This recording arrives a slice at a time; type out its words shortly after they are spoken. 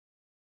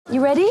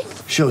You ready?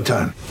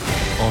 Showtime.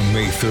 On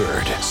May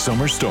 3rd,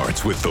 summer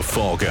starts with The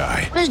Fall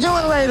Guy. Let's do it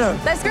later.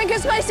 Let's drink a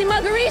spicy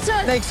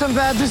margarita. Make some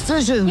bad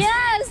decisions.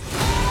 Yes!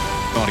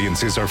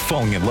 Audiences are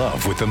falling in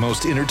love with the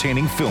most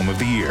entertaining film of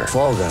the year.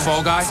 Fall Guy.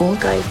 Fall Guy? Fall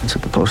Guy. That's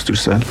what the poster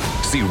said.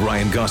 See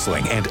Ryan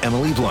Gosling and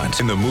Emily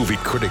Blunt in the movie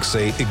critics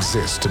say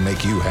exists to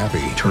make you happy.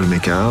 Trying to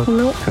make it out?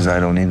 Nope. Because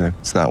I don't either.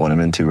 It's not what I'm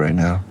into right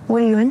now.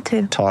 What are you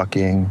into?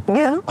 Talking.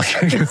 Yeah.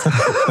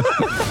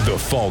 The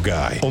Fall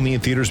Guy. Only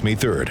in theaters May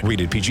 3rd.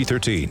 Rated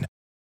PG-13.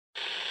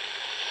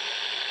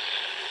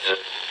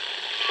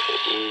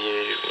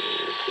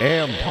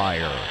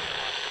 Empire.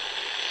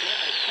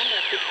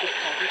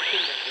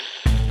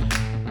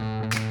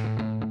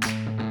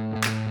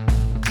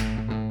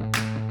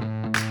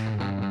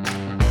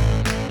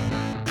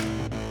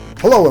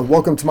 Hello and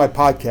welcome to my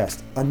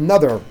podcast,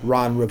 another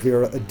Ron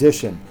Rivera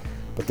edition,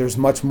 but there's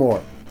much more.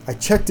 I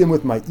checked in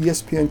with my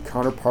ESPN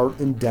counterpart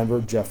in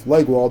Denver, Jeff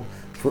Legwold,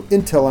 for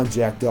intel on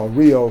Jack Del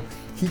Rio.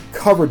 He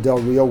covered Del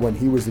Rio when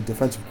he was the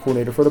defensive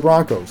coordinator for the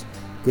Broncos.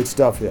 Good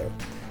stuff there.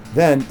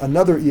 Then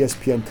another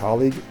ESPN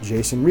colleague,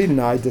 Jason Reed, and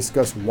I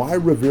discussed why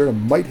Rivera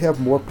might have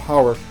more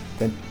power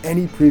than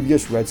any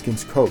previous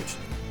Redskins coach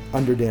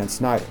under Dan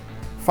Snyder.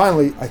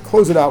 Finally, I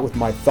close it out with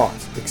my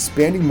thoughts,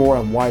 expanding more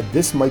on why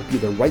this might be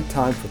the right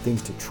time for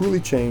things to truly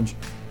change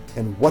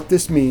and what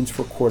this means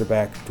for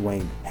quarterback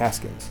Dwayne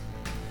Haskins.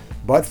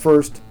 But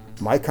first,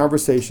 my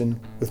conversation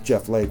with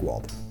Jeff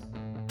Legwold.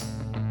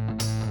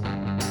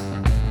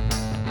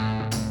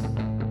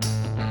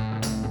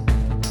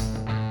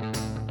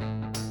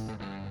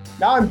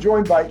 Now I'm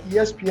joined by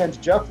ESPN's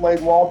Jeff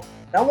Legwold.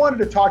 And I wanted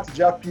to talk to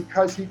Jeff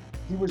because he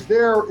was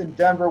there in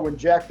Denver when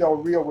Jack Del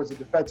Rio was a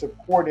defensive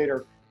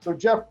coordinator. So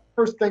Jeff,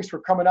 first, thanks for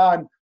coming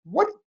on.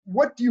 What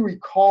do you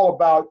recall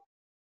about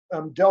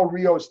Del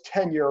Rio's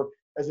tenure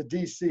as a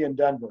DC in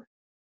Denver?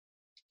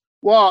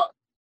 Well,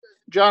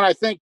 John, I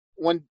think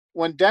when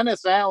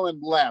Dennis Allen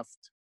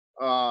left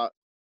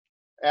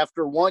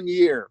after 1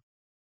 year,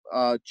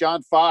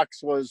 John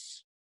Fox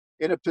was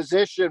in a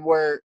position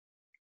where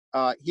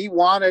he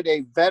wanted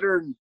a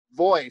veteran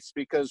voice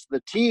because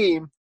the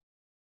team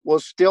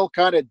was still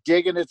kind of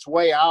digging its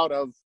way out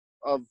of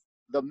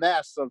the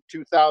mess of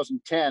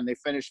 2010. They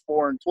finished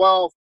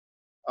 4-12.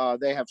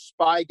 They have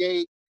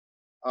Spygate.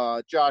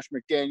 Josh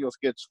McDaniels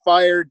gets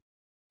fired.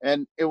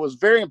 And it was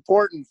very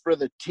important for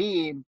the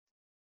team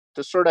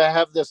to sort of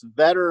have this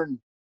veteran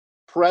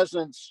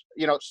presence,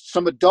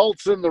 some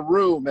adults in the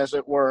room, as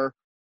it were.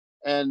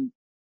 And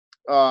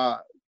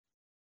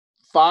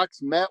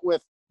Fox met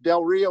with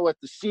Del Rio at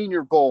the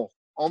Senior Bowl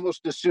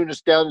almost as soon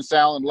as Dennis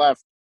Allen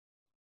left.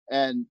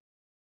 And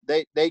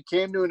they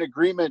came to an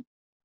agreement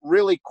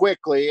really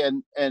quickly,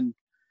 and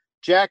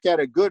Jack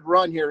had a good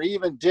run here. He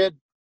even did,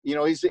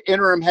 he's the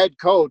interim head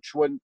coach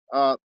when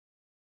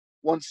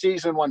one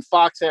season when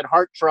Fox had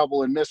heart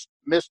trouble and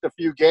missed a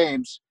few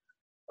games.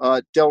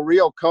 Del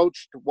Rio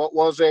coached what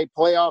was a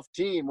playoff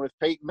team with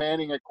Peyton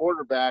Manning at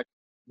quarterback.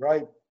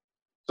 Right.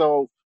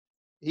 So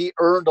he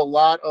earned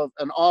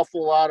an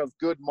awful lot of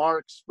good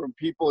marks from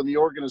people in the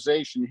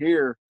organization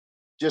here,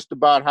 just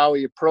about how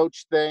he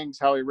approached things,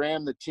 how he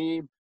ran the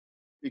team.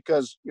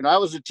 Because, I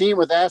was a team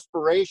with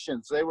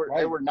aspirations. That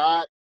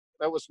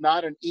was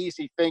not an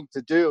easy thing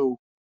to do.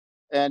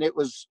 And it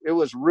was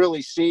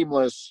really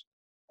seamless.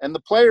 And the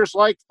players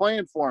liked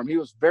playing for him. He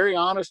was very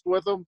honest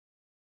with them.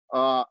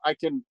 I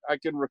can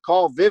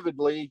recall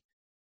vividly,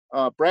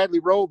 Bradley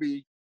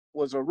Roby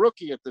was a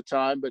rookie at the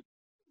time, but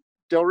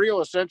Del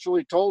Rio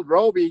essentially told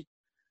Roby,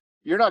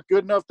 "You're not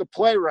good enough to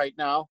play right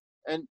now,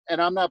 and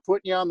I'm not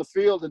putting you on the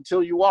field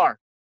until you are."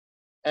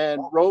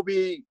 And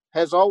Roby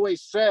has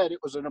always said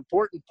it was an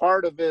important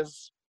part of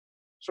his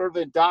sort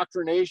of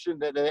indoctrination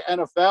to the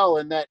NFL,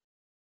 and that,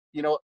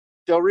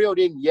 Del Rio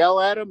didn't yell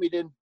at him. He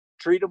didn't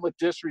treat him with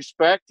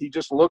disrespect. He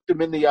just looked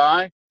him in the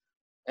eye.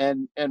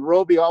 And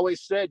Roby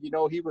always said,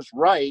 he was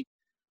right.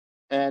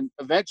 And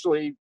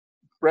eventually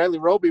Bradley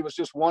Roby was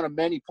just one of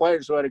many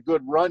players who had a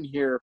good run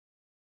here,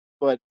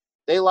 but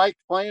they liked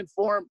playing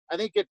for him. I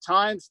think at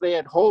times they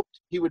had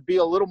hoped he would be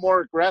a little more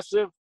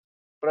aggressive,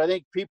 but I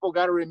think people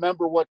got to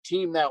remember what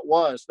team that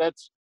was.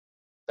 That's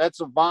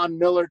a Von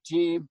Miller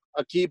team,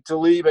 Aqib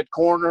Talib at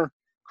corner,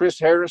 Chris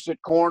Harris at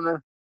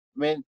corner. I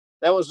mean,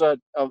 that was a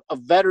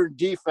veteran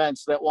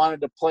defense that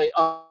wanted to play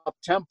up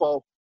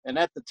tempo. And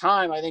at the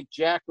time, I think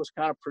Jack was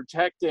kind of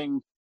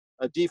protecting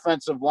a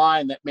defensive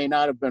line that may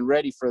not have been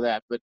ready for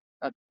that. But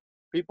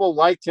people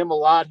liked him a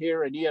lot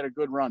here, and he had a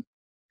good run.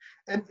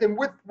 And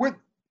with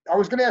I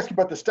was going to ask you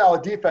about the style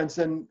of defense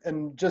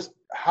and just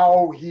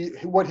how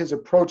what his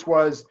approach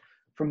was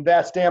from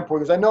that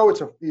standpoint, because I know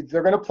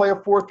they're going to play a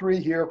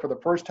 4-3 here for the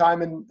first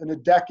time in a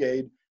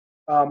decade.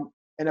 And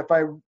if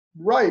I'm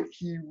right,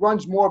 he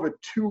runs more of a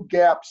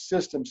two-gap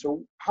system.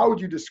 So how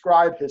would you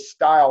describe his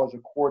style as a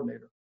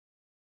coordinator?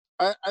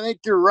 I think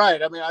you're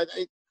right. I mean,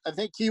 I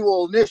think he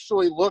will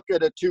initially look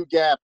at a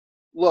two-gap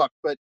look,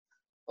 but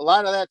a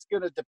lot of that's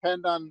going to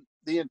depend on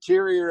the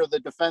interior of the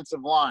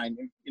defensive line.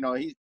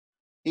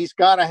 He's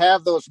got to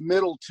have those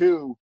middle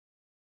two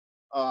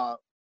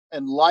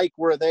and like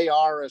where they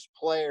are as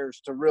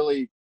players to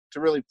really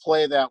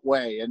play that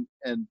way.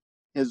 And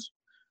his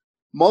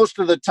most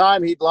of the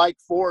time he'd like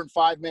 4 and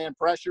 5 man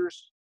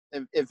pressures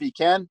if he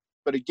can.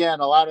 But again,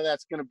 a lot of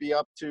that's going to be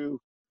up to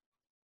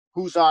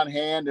who's on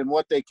hand and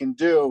what they can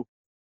do.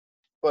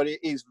 But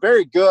he's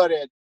very good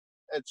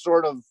at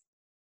sort of,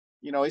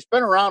 he's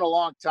been around a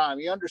long time.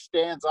 He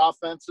understands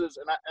offenses.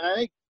 And I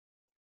think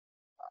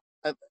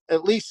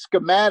at least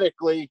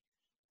schematically,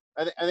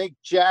 I think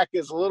Jack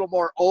is a little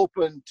more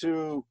open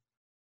to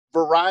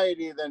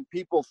variety than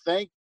people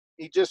think.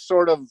 He just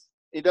sort of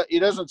he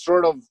doesn't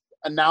sort of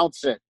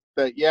announce it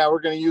that, yeah,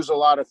 we're going to use a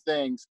lot of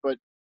things, but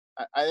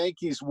I think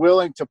he's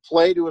willing to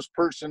play to his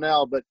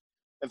personnel. But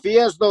if he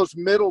has those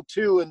middle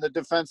two in the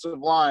defensive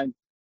line,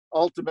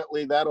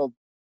 ultimately that'll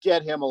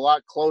get him a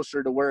lot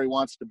closer to where he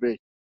wants to be.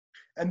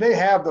 And they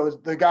have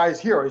the guys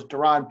here is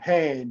Deron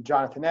Payne,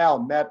 Jonathan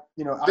Allen, Matt,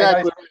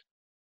 Exactly.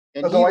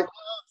 And he loves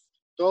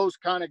those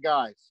kind of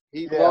guys.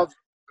 He loves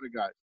those kind of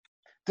guys.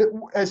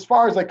 As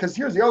far as because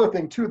here's the other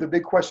thing too, the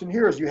big question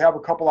here is you have a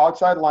couple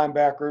outside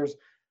linebackers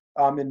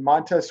in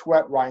Montez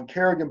Sweat, Ryan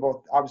Kerrigan,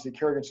 both obviously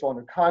Kerrigan still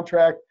under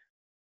contract.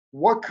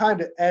 What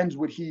kind of ends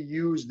would he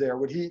use there?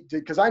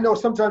 Because I know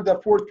sometimes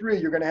that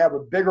 4-3, you're going to have a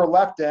bigger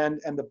left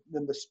end and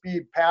the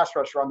speed pass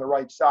rusher on the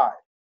right side.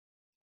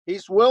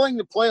 He's willing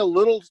to play a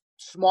little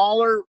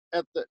smaller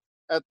at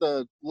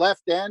the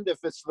left end if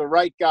it's the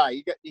right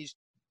guy.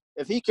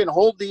 If he can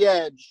hold the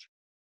edge,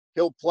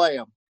 he'll play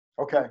him.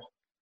 Okay.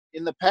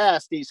 In the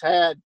past,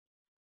 a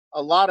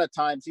lot of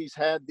times he's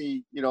had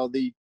the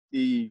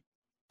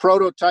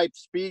prototype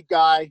speed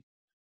guy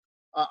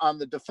on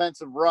the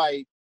defensive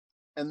right,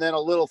 and then a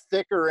little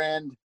thicker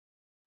end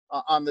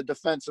on the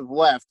defensive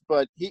left.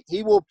 But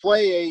he will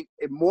play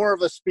a more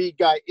of a speed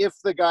guy if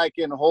the guy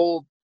can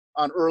hold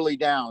on early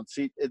downs.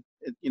 He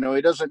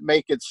doesn't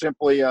make it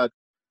simply a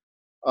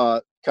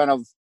kind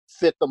of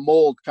fit the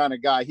mold kind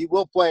of guy. He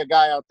will play a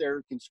guy out there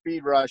who can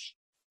speed rush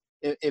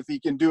if he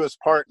can do his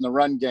part in the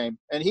run game.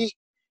 And he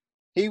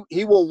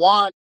will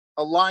want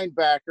a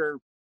linebacker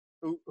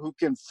who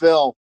can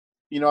fill.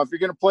 If you're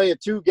going to play a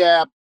 2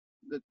 gap,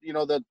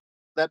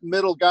 that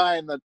middle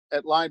guy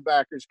at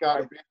linebacker's got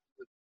to be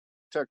able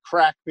to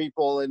crack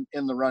people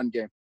in the run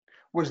game.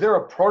 Was there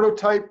a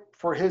prototype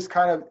for his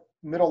kind of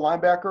middle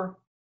linebacker?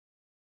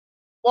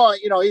 Well,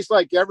 he's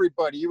like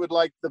everybody. You would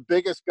like the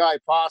biggest guy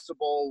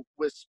possible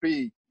with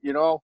speed,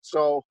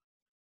 So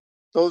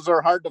those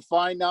are hard to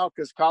find now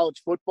because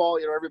college football,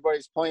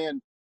 everybody's playing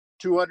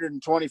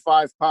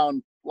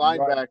 225-pound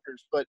linebackers.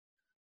 Right.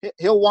 But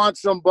he'll want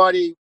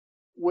somebody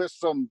with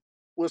some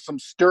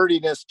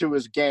sturdiness to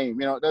his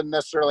game. It doesn't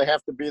necessarily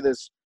have to be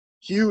this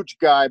huge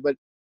guy, but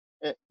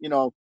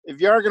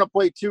if you are going to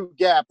play 2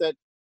 gap, that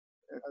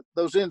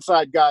those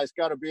inside guys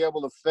got to be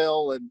able to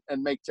fill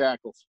and make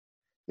tackles.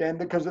 Yeah, and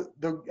because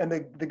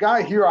the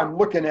guy here I'm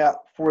looking at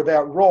for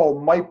that role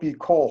might be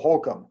Cole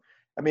Holcomb.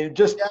 I mean,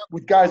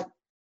 with guys.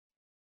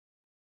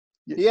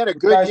 He had a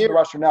good year. In the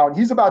roster now, and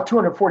he's about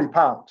 240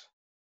 pounds.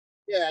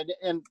 Yeah,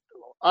 and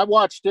I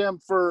watched him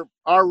for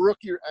our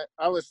rookie.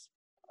 I was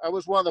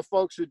one of the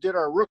folks who did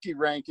our rookie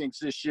rankings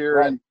this year,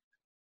 right. And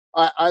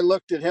I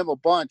looked at him a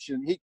bunch,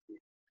 and he,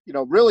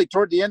 really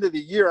toward the end of the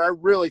year, I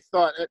really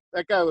thought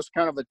that guy was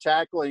kind of a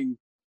tackling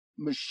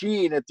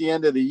machine at the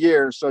end of the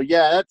year. So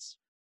yeah,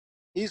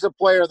 he's a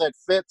player that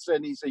fits,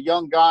 and he's a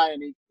young guy,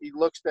 and he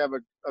looks to have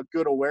a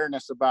good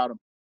awareness about him.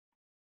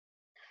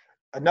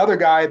 Another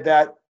guy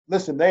that,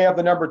 listen, they have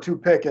the number 2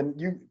 pick, and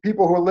you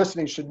people who are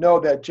listening should know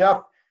that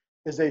Jeff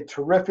is a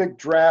terrific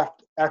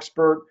draft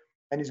expert,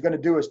 and he's going to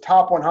do his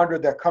top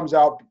 100 that comes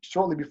out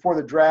shortly before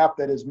the draft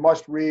that is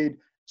must read.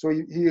 So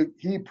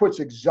he puts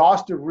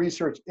exhaustive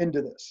research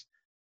into this.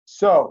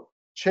 So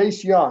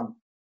Chase Young,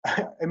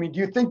 I mean, do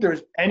you think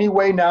there's any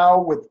way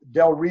now with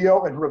Del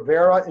Rio and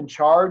Rivera in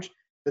charge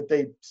that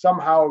they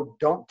somehow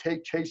don't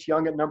take Chase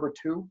Young at number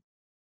 2?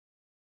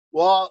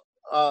 Well,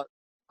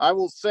 I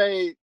will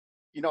say,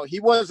 he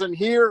wasn't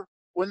here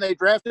when they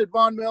drafted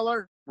Von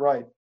Miller.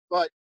 Right.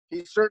 But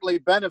he certainly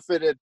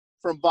benefited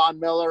from Von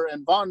Miller,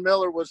 and Von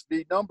Miller was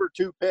the number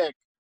 2 pick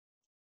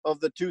of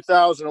the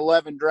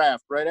 2011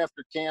 draft, right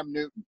after Cam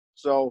Newton.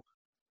 So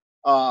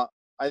I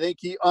think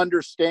he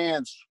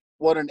understands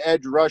what an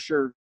edge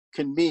rusher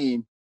can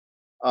mean,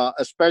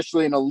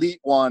 especially an elite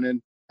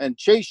one. And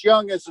Chase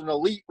Young is an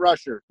elite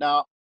rusher.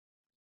 Now,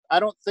 I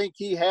don't think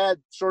he had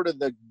sort of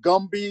the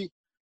Gumby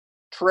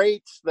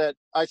traits that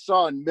I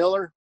saw in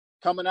Miller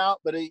coming out,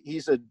 but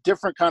he's a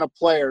different kind of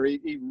player.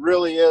 He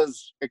really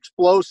is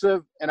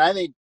explosive. And I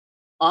think,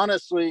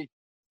 honestly,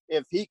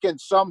 if he can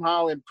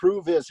somehow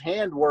improve his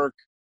handwork,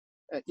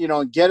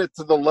 and get it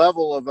to the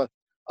level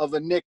of a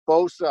Nick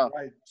Bosa,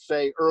 right,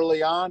 say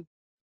early on,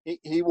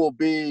 he will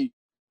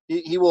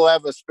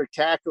have a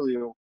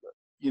spectacular,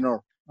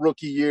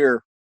 rookie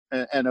year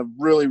and a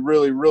really,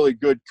 really, really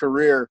good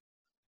career.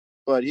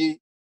 But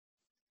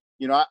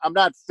I'm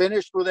not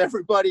finished with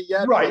everybody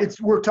yet. Right.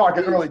 We're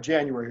talking early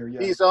January here.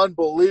 Yeah. He's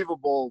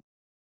unbelievable.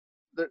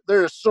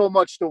 There's so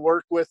much to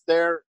work with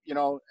there,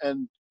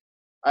 and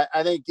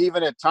I think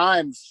even at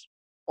times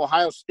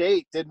Ohio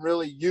State didn't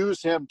really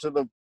use him to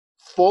the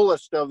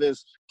fullest of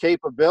his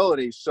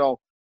capabilities. So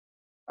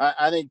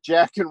I think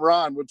Jack and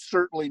Ron would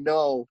certainly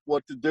know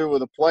what to do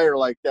with a player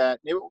like that.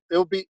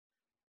 It'd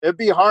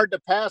be hard to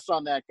pass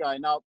on that guy.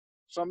 Now,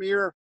 some of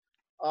your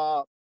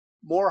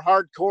more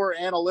hardcore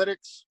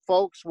analytics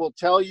folks will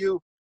tell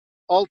you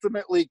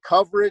ultimately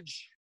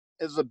coverage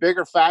is a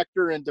bigger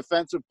factor in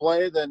defensive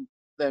play than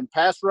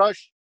pass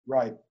rush.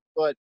 Right.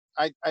 But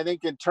I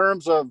think in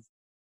terms of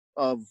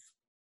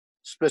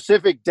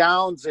specific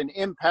downs and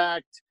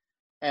impact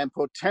and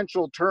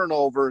potential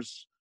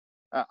turnovers,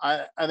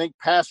 I think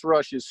pass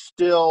rush is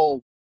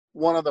still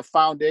one of the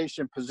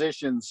foundation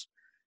positions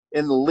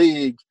in the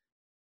league.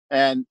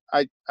 And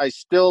I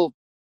still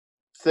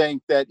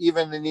think that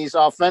even in these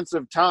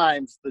offensive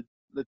times,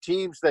 the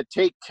teams that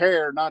take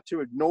care not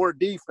to ignore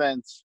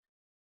defense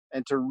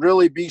and to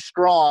really be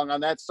strong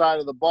on that side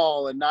of the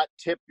ball and not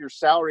tip your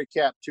salary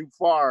cap too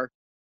far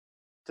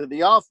to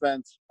the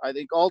offense, I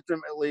think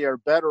ultimately are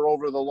better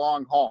over the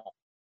long haul.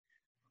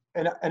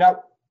 And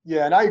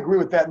I agree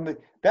with that. And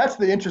that's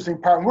the interesting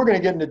part. And we're going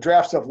to get into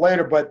draft stuff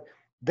later, but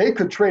they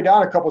could trade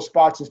down a couple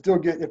spots and still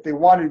get, if they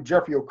wanted,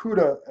 Jeffrey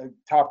Okudah, a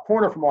top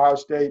corner from Ohio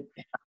State.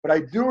 But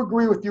I do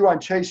agree with you on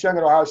Chase Young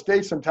at Ohio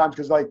State sometimes,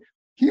 because like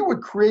he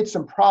would create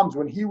some problems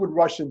when he would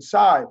rush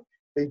inside.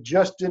 They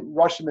just didn't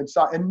rush him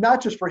inside, and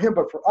not just for him,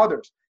 but for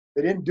others.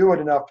 They didn't do it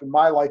enough in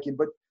my liking.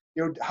 But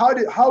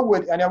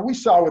and we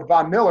saw with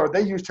Von Miller,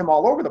 they used him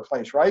all over the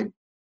place, right?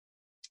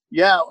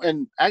 Yeah,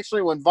 and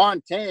actually when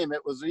Von came,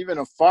 it was even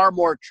a far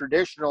more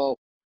traditional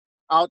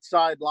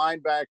outside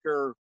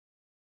linebacker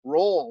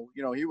role.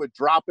 You know, he would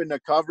drop into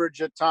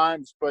coverage at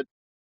times, but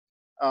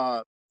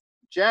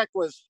Jack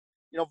was,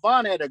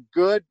 Von had a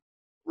good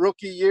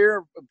rookie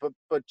year,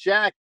 but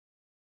Jack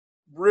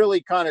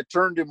really kind of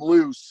turned him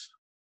loose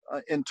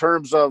in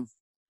terms of,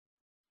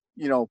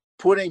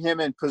 putting him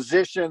in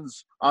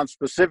positions on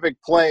specific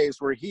plays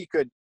where he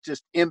could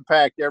just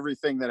impact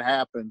everything that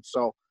happened.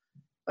 So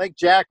I think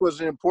Jack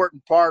was an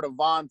important part of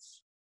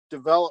Von's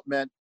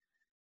development.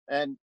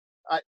 And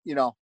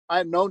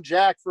I've known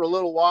Jack for a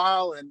little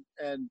while,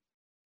 and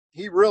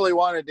he really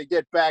wanted to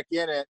get back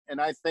in it.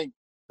 And I think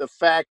the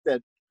fact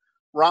that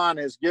Ron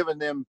has given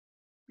them,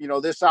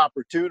 this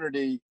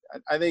opportunity,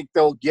 I think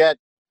they'll get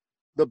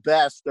the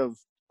best of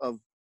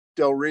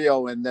Del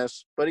Rio in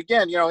this. But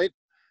again,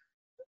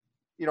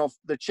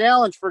 the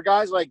challenge for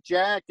guys like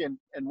Jack and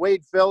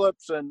Wade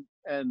Phillips and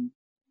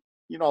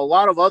a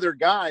lot of other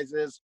guys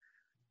is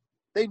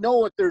they know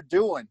what they're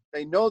doing.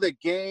 They know the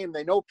game.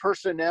 They know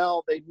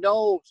personnel. They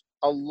know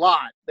a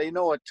lot. They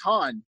know a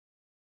ton.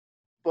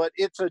 But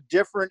it's a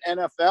different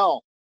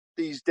NFL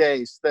these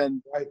days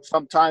than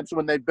sometimes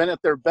when they've been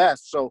at their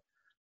best. So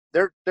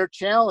their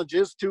challenge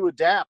is to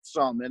adapt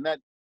some. And that,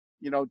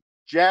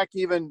 Jack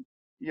even,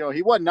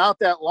 he wasn't out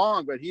that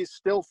long, but he's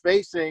still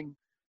facing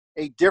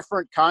a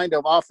different kind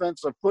of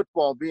offensive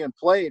football being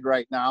played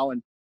right now.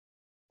 And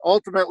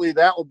ultimately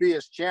that will be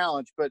his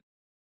challenge. But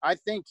I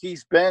think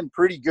he's been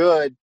pretty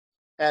good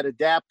at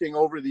adapting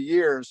over the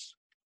years,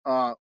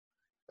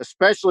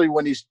 especially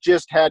when he's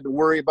just had to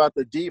worry about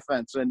the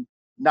defense and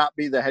not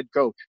be the head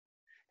coach.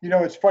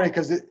 It's funny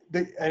because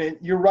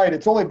you're right.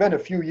 It's only been a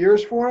few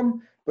years for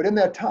him, but in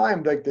that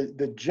time, like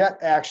the jet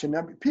action,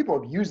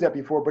 people have used that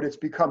before, but it's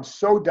become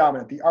so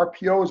dominant. The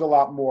RPO is a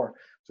lot more.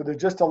 So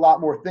there's just a lot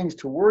more things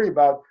to worry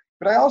about.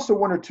 But I also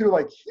wonder too,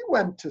 like he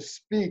went to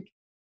speak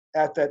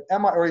at that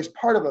he's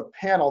part of a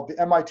panel, the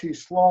MIT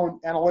Sloan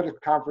Analytics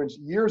Conference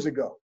years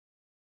ago.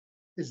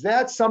 Is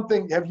that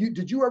something,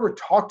 did you ever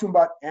talk to him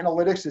about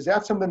analytics? Is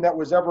that something that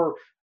was ever,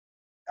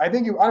 I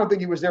don't think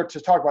he was there to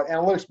talk about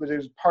analytics, but he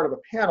was part of a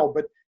panel.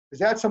 But is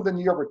that something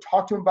you ever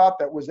talked to him about?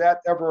 Was that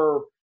ever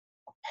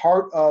a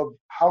part of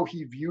how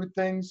he viewed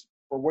things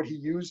or what he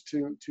used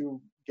to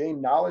gain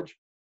knowledge?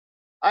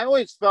 I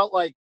always felt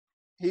like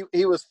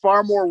he was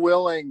far more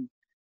willing.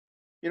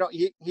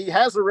 He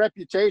has a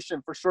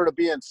reputation for sort of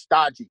being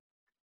stodgy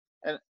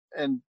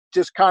and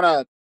just kind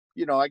of,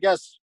 I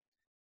guess,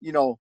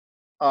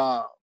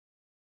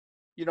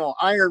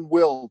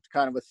 iron-willed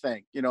kind of a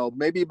thing,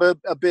 maybe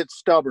a bit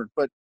stubborn,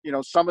 but,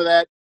 some of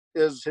that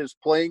is his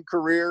playing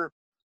career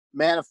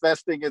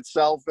manifesting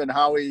itself in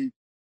how he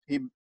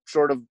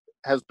sort of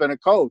has been a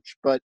coach.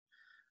 But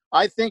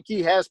I think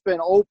he has been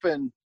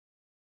open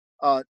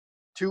to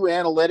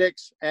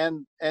analytics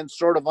and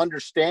sort of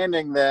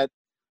understanding that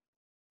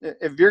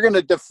if you're going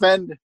to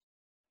defend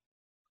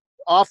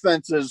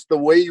offenses the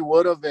way you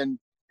would have in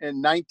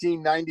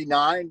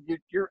 1999,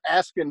 you're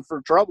asking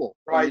for trouble.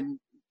 Right. I mean,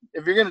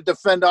 if you're going to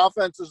defend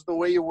offenses the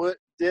way you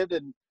did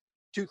in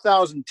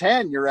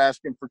 2010, you're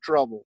asking for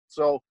trouble.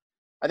 So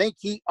I think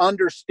he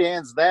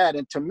understands that.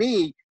 And to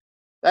me,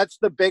 that's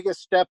the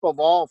biggest step of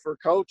all for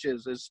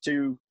coaches is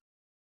to,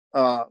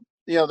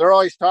 they're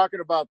always talking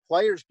about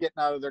players getting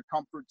out of their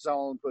comfort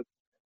zone. But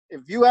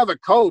if you have a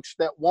coach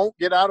that won't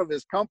get out of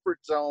his comfort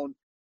zone,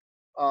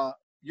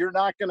 you're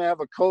not going to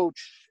have a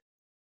coach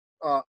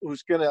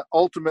who's going to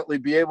ultimately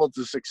be able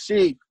to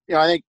succeed.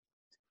 I think,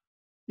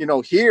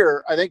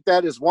 here, I think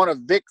that is one of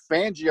Vic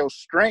Fangio's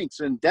strengths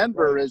in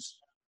Denver. Right. Is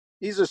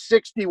he's a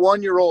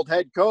 61-year-old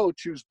head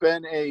coach who's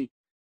been a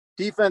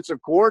defensive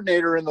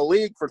coordinator in the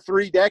league for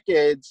 3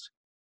 decades,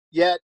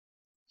 yet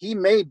he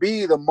may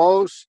be the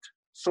most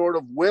sort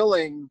of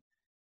willing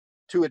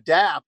to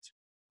adapt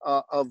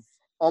of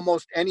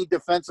almost any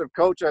defensive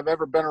coach I've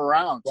ever been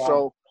around. Wow.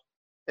 So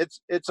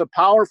it's a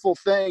powerful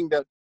thing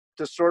to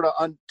sort of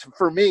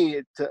for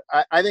me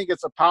I think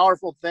it's a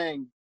powerful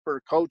thing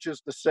for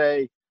coaches to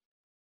say,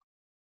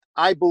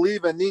 I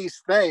believe in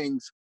these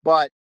things,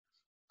 but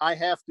I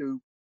have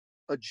to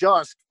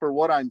adjust for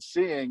what I'm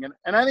seeing.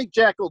 And I think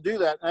Jack will do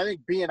that. And I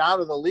think being out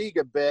of the league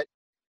a bit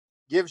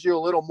gives you a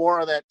little more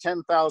of that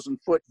 10,000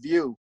 foot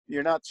view.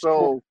 You're not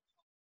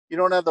you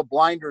don't have the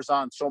blinders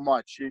on so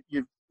much.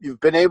 You've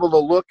been able to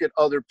look at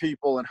other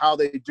people and how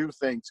they do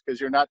things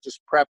because you're not just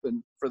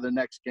prepping for the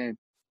next game.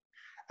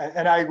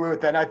 And I agree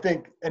with that. And I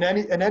think in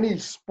any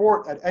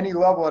sport at any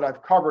level that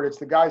I've covered, it's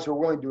the guys who are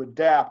willing to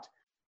adapt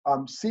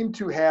seem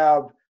to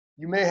have.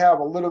 You may have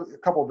a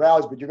couple of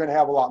valleys, but you're going to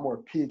have a lot more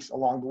peaks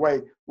along the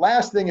way.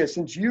 Last thing is,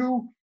 since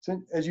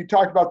as you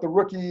talked about the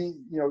rookie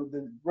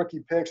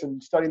picks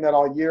and studying that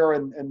all year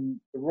and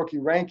the rookie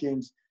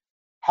rankings,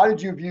 how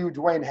did you view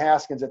Dwayne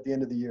Haskins at the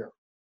end of the year?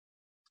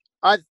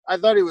 I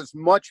thought he was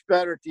much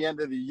better at the end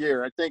of the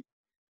year. I think,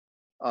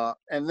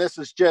 and this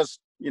is just,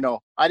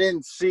 I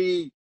didn't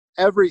see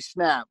every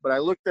snap, but I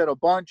looked at a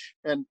bunch,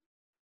 and,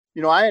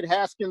 I had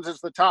Haskins as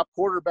the top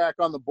quarterback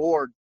on the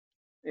board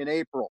in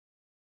April.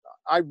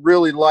 I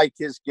really like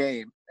his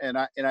game, and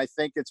I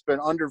think it's been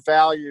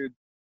undervalued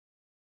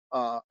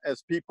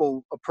as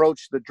people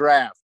approach the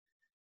draft.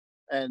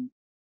 And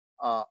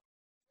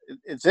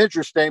it's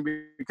interesting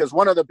because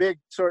one of the big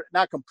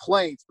not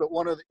complaints, but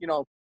one of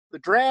the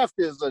draft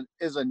is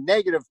a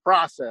negative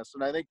process,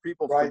 and I think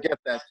people forget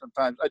that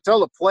sometimes. I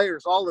tell the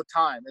players all the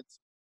time,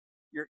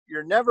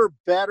 you're never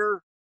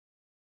better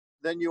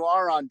than you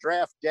are on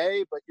draft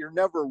day, but you're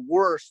never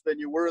worse than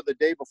you were the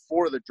day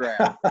before the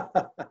draft.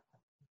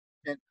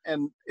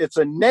 And it's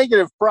a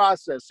negative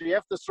process, so you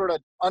have to sort of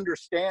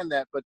understand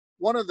that. But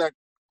one of the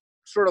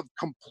sort of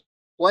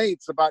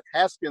complaints about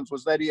Haskins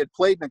was that he had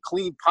played in a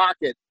clean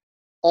pocket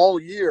all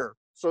year,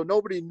 so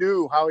nobody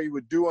knew how he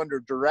would do under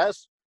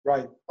duress.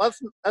 Right.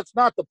 That's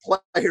not the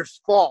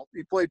player's fault.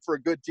 He played for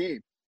a good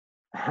team.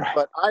 Right.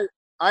 But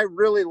I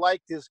really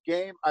liked his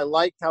game. I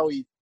liked how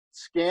he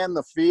scanned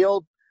the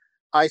field.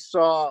 I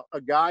saw a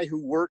guy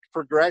who worked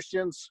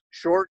progressions,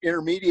 short,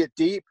 intermediate,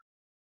 deep.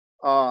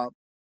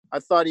 I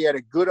thought he had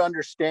a good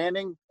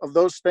understanding of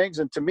those things.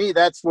 And to me,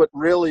 that's what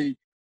really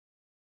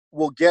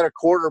will get a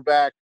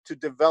quarterback to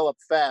develop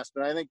fast.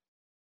 And I think,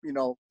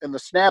 in the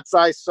snaps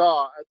I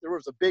saw, there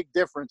was a big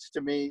difference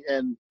to me.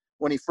 And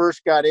when he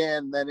first got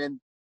in,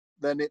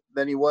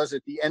 than he was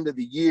at the end of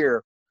the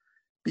year,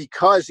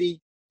 because he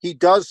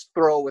does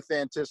throw with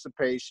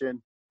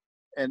anticipation.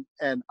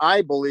 And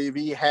I believe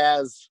he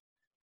has,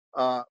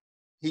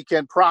 he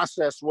can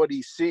process what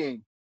he's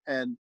seeing.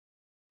 And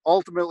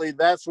ultimately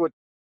that's what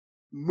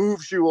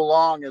moves you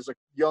along as a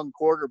young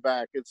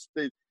quarterback. It's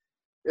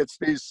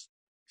these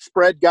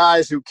spread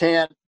guys who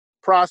can't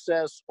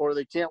process, or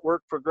they can't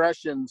work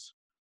progressions,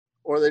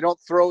 or they don't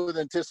throw with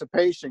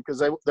anticipation because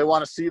they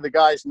want to see the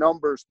guy's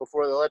numbers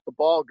before they let the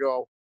ball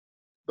go.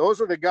 Those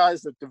are the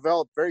guys that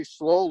develop very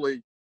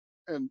slowly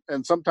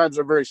and sometimes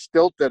are very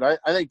stilted. I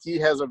think he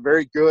has a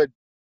very good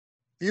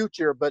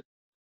future, but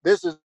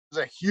this is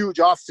a huge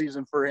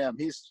offseason for him.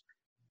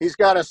 He's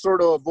got to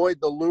sort of avoid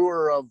the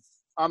lure of,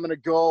 I'm going to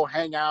go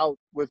hang out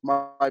with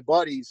my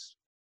buddies,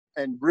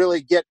 and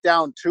really get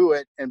down to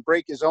it and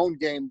break his own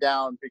game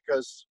down,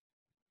 because,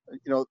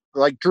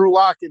 like Drew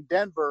Lock in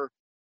Denver,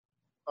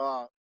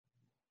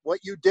 what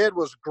you did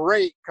was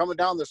great coming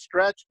down the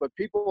stretch, but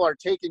people are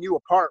taking you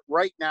apart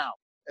right now,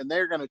 and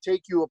they're going to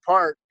take you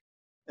apart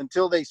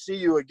until they see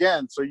you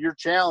again. So your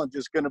challenge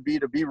is going to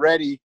be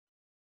ready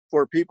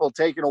for people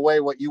taking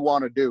away what you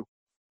want to do.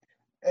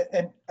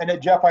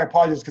 And Jeff, I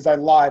apologize because I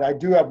lied. I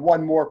do have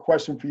one more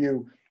question for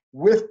you.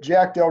 With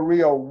Jack Del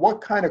Rio,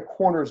 what kind of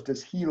corners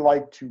does he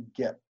like to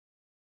get?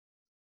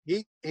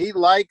 He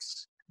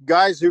likes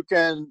guys who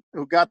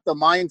got the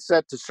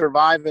mindset to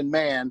survive in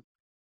man,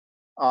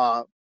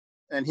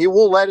 and he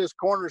will let his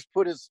corners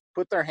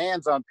put their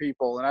hands on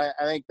people. And I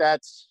think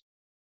that's,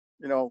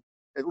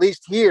 at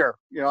least here,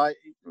 I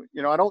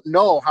don't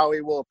know how he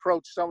will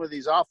approach some of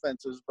these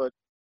offenses, but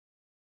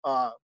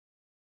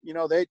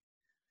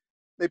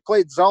they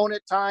played zone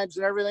at times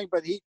and everything,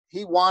 but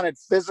he wanted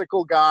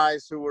physical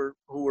guys who were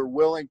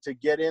willing to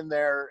get in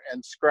there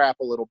and scrap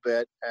a little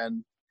bit.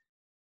 And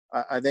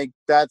I think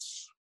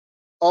that's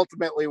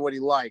ultimately what he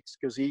likes,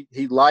 because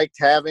he liked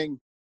having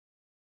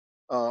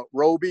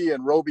Roby,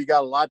 and Roby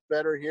got a lot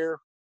better here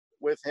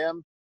with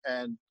him.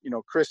 And,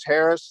 Chris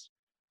Harris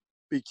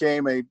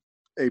became a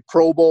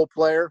Pro Bowl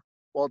player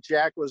while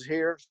Jack was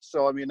here.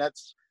 So,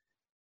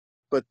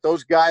 but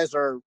those guys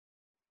are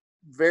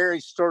very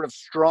sort of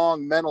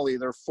strong mentally.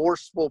 They're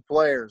forceful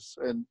players,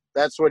 and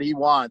that's what he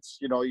wants.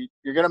 You're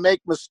going to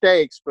make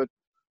mistakes, but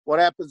what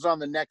happens on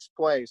the next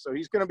play. So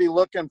he's going to be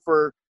looking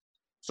for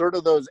sort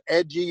of those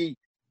edgy,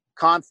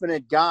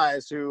 confident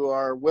guys who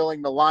are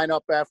willing to line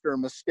up after a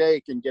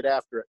mistake and get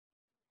after it.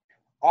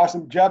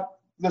 Awesome, Jeff.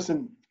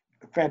 Listen,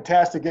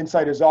 fantastic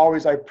insight as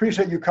always. I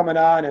appreciate you coming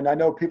on, and I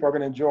know people are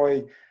going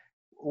to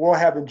will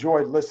have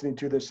enjoyed listening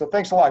to this. So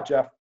thanks a lot,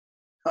 Jeff.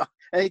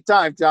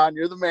 Anytime, John.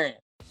 You're the man.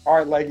 All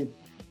right, Leggy.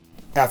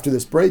 After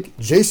this break,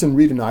 Jason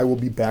Reed and I will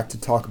be back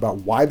to talk about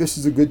why this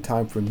is a good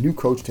time for a new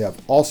coach to have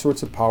all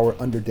sorts of power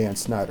under Dan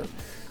Snyder.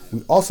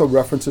 We also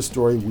reference a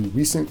story we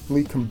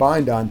recently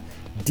combined on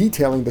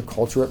detailing the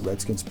culture at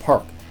Redskins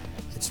Park.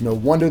 It's no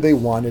wonder they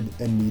wanted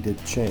and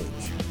needed change.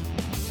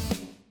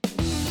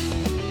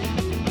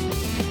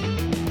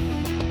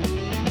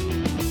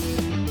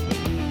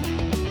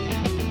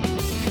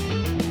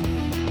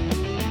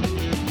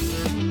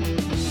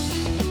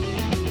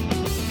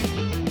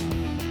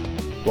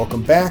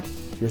 Welcome back.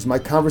 Here's my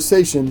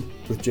conversation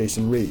with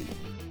Jason Reed.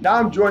 Now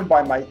I'm joined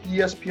by my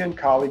ESPN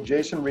colleague,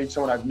 Jason Reed,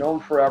 someone I've known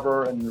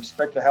forever and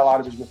respect the hell out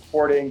of his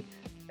reporting.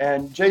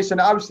 And Jason,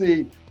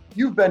 obviously,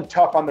 you've been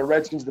tough on the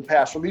Redskins in the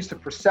past, or at least the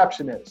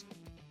perception is.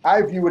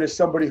 I view it as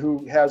somebody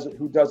who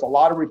does a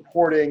lot of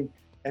reporting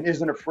and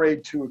isn't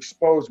afraid to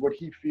expose what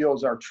he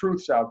feels are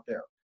truths out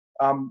there.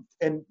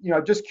 And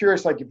just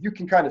curious, like if you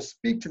can kind of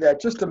speak to that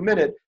just a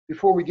minute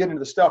before we get into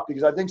the stuff,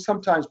 because I think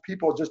sometimes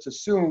people just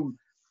assume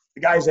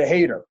the guy's a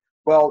hater.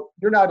 Well,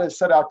 you're not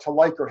set out to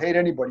like or hate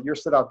anybody. You're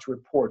set out to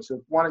report.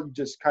 So why don't you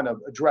just kind of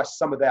address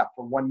some of that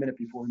for 1 minute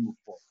before we move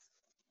forward?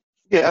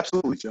 Yeah,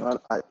 absolutely, John.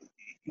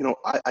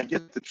 I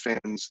get that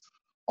fans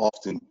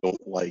often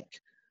don't like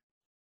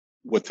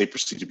what they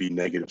perceive to be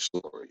negative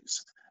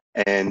stories.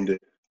 And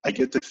I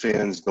get that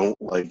fans don't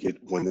like it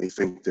when they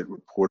think that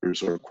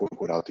reporters are quote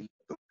unquote out to get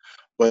them.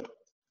 But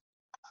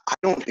I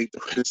don't hate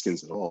the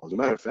Redskins at all. As a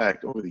matter of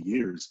fact, over the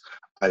years,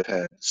 I've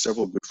had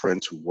several good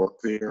friends who work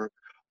there.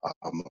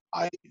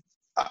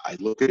 I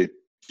look at it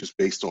just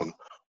based on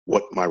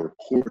what my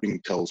reporting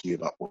tells me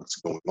about what's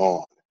going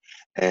on.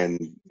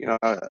 And,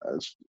 I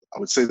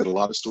would say that a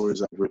lot of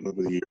stories I've written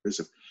over the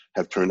years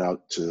have turned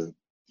out to,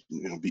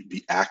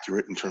 be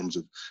accurate in terms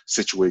of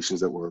situations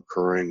that were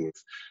occurring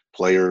with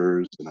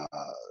players and,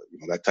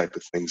 that type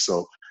of thing.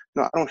 So,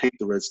 no, I don't hate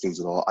the Redskins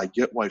at all. I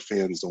get why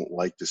fans don't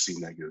like to see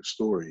negative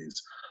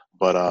stories.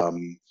 But, I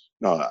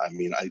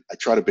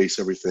try to base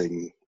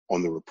everything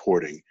on the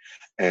reporting.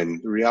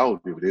 And the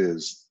reality of it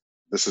is,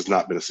 this has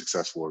not been a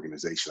successful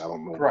organization. I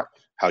don't know Correct.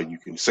 How you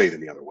can say it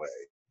any other way.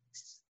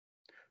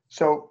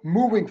 So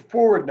moving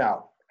forward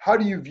now, how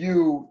do you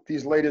view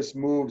these latest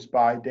moves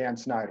by Dan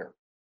Snyder?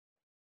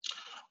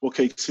 Well,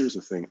 Cakes, here's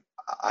the thing.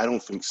 I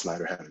don't think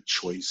Snyder had a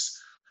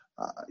choice.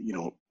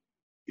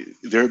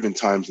 There have been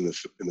times in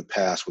the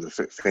past where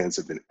the fans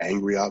have been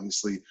angry,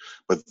 obviously,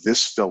 but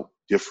this felt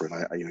different.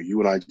 You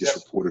and I just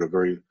reported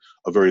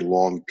a very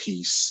long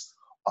piece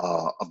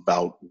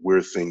about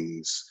where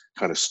things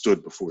kind of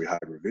stood before we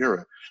hired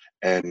Rivera.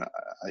 And,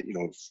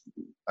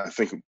 I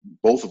think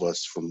both of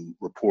us, from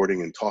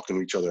reporting and talking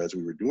to each other as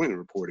we were doing the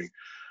reporting,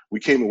 we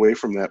came away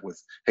from that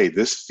with, hey,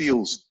 this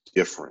feels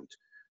different,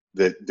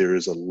 that there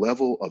is a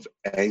level of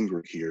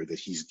anger here that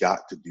he's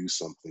got to do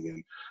something.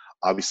 And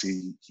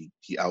obviously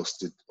he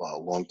ousted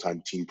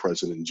longtime team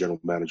president and general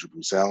manager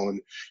Bruce Allen.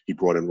 He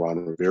brought in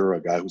Ron Rivera,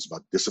 a guy who's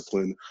about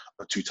discipline,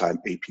 a 2-time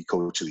AP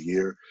Coach of the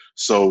Year.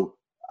 So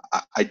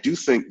I do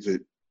think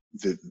that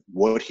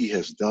what he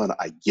has done,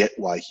 I get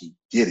why he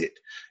did it.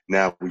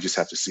 Now we just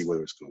have to see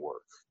whether it's going to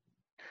work.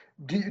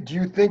 Do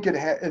you think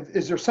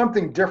is there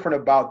something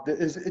different about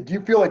this? Do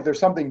you feel like there's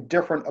something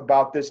different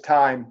about this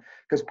time?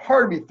 Because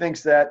part of me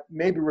thinks that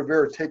maybe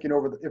Rivera's taking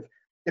over.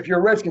 If you're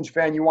a Redskins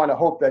fan, you want to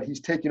hope that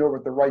he's taking over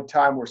at the right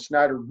time, where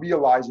Snyder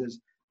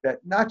realizes that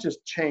not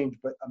just change,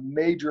 but a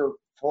major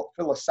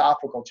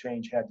philosophical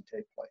change had to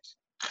take place.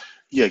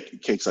 Yeah,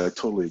 Cakes, I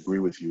totally agree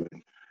with you.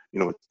 And,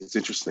 it's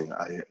interesting.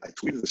 I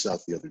tweeted this out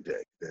the other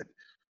day that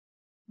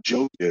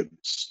Joe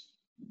Gibbs,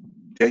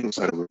 Daniel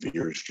Snyder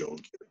reveres Joe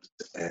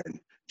Gibbs, and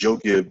Joe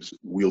Gibbs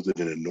wielded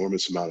an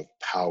enormous amount of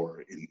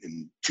power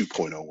in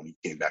 2.0 when he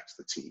came back to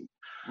the team.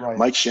 Right.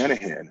 Mike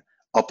Shanahan,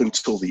 up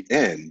until the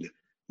end,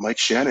 Mike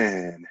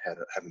Shanahan had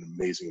an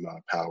amazing amount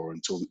of power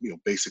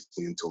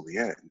basically until the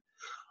end.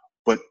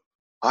 But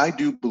I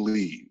do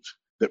believe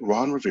that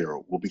Ron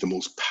Rivera will be the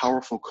most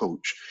powerful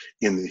coach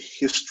in the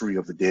history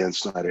of the Dan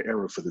Snyder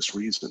era for this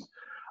reason.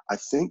 I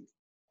think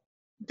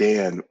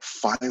Dan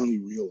finally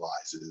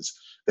realizes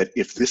that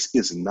if this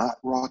is not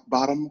rock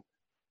bottom,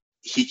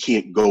 he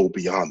can't go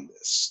beyond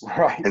this.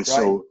 Right. And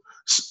so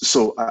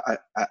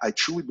I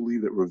truly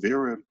believe that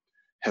Rivera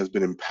has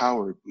been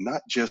empowered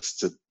not just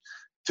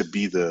to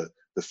be the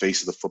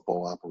face of the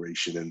football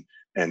operation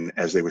and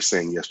as they were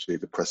saying yesterday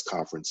at the press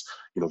conference,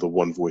 the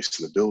one voice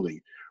in the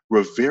building.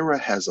 Rivera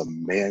has a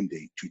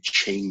mandate to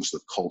change the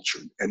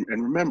culture. And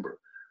remember,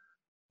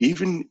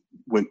 even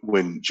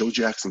when Joe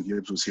Jackson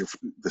Gibbs was here for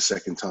the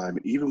second time,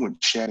 and even when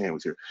Shanahan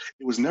was here,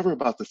 it was never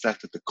about the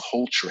fact that the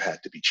culture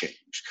had to be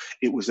changed.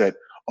 It was that,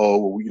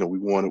 we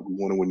want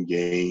to win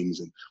games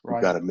and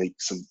we've got to make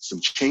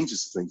some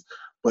changes to things.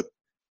 But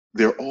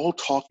they're all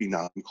talking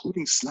now,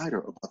 including Snyder,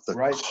 about the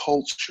Right.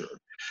 culture.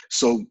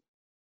 So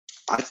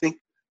I think,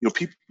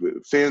 people,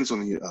 fans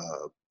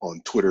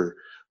on Twitter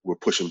were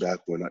pushing back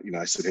when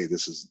I said, hey,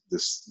 this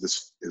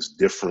is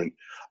different.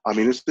 I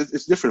mean,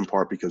 it's different in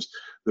part because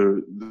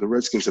the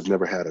Redskins have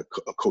never had a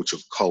coach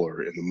of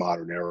color in the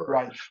modern era.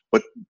 Right.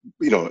 But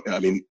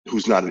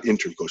who's not an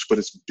interim coach, but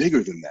it's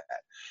bigger than that.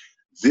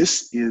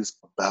 This is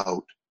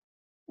about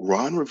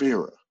Ron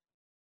Rivera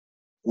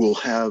will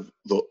have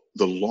the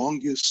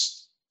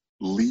longest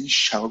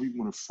leash, however you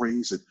want to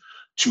phrase it,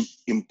 to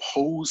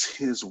impose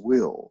his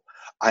will.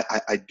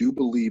 I do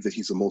believe that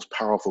he's the most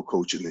powerful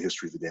coach in the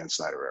history of the Dan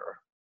Snyder era.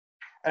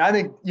 And I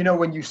think,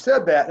 when you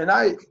said that, and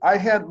I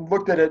hadn't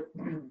looked at it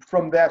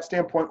from that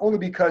standpoint only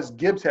because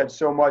Gibbs had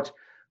so much,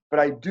 but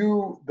I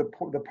do, the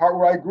part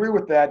where I agree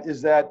with that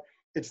is that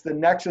it's the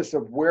nexus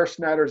of where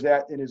Snyder's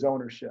at in his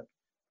ownership.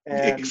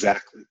 And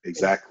Exactly.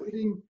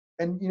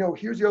 And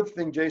here's the other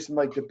thing, Jason,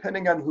 like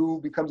depending on who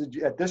becomes,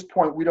 at this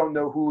point, we don't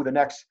know who the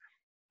next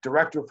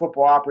director of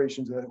football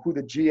operations, who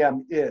the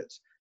GM is.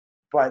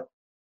 But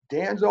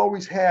Dan's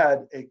always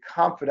had a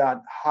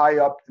confidant high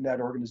up in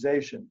that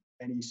organization,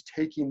 and he's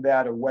taking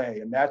that away.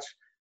 And that's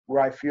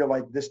where I feel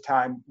like this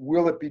time,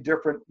 will it be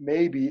different?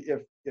 Maybe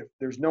if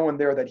there's no one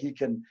there that he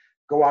can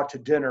go out to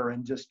dinner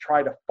and just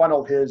try to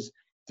funnel his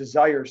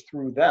desires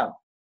through them.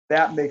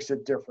 That makes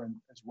it different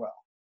as well.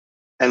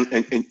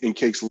 And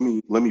Cakes,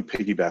 let me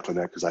piggyback on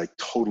that because I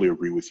totally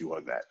agree with you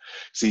on that.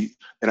 See,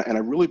 and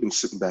I've really been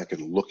sitting back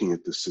and looking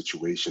at this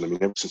situation. I mean,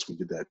 ever since we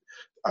did that,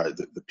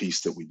 the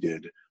piece that we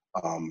did,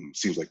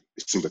 seems like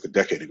a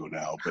decade ago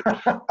now.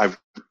 But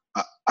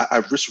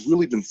I've just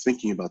really been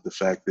thinking about the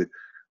fact that,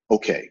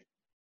 okay,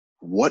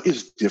 what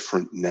is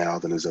different now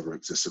than has ever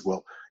existed?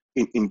 Well,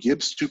 in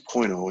Gibbs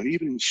 2.0 and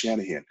even in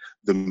Shanahan,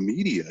 the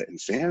media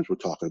and fans were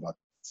talking about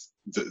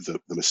the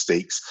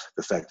mistakes,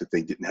 the fact that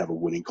they didn't have a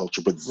winning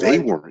culture, but they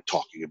weren't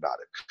talking about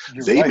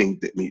it.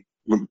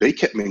 They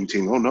kept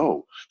maintaining, oh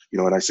no,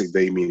 and I say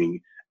they meaning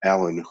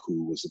Allen,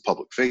 who was the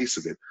public face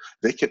of it.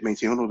 They kept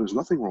maintaining, oh no, there's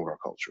nothing wrong with our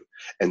culture.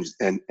 And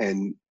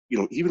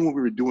even when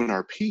we were doing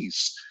our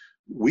piece,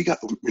 we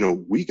got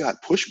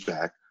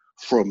pushback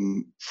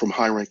from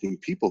high-ranking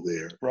people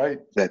there. Right.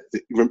 That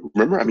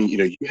remember,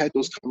 you had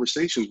those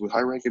conversations with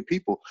high-ranking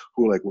people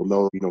who were like, well,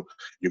 no,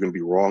 you're going to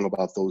be wrong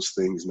about those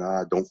things.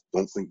 Nah,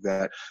 don't think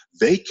that.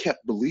 They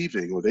kept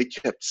believing, or they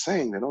kept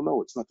saying that, oh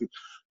no, it's nothing.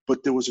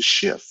 But there was a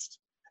shift.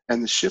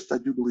 And the shift, I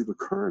do believe,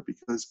 occurred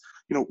because,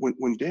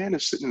 when Dan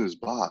is sitting in his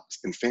box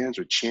and fans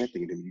are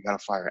chanting at him, you got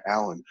to fire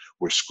Allen,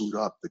 we're screwed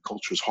up, the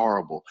culture is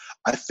horrible.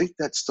 I think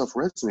that stuff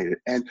resonated.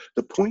 And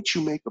the point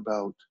you make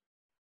about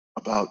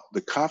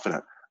the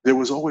confidant, there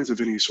was always a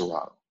Vinny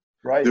Serrato.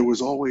 Right. There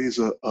was always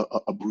a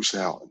Bruce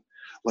Allen.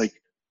 Like,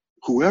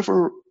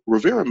 whoever,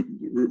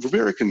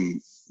 Rivera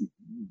can,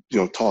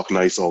 talk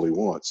nice all he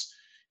wants.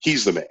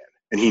 He's the man,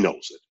 and he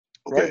knows it.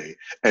 Okay. Right.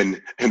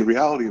 And the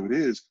reality of it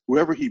is,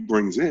 whoever he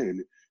brings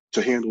in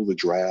to handle the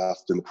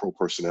draft and the pro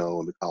personnel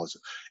and the college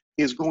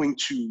is going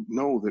to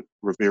know that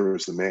Rivera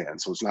is the man.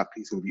 So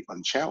he's going to be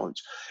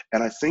unchallenged.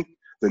 And I think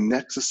the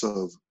nexus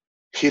of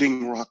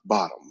hitting rock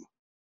bottom,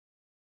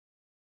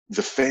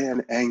 the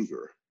fan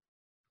anger,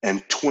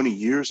 and 20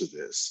 years of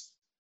this,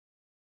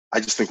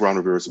 I just think Ron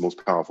Rivera is the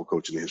most powerful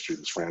coach in the history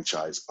of this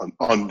franchise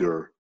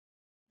under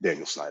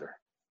Daniel Snyder.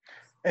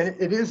 And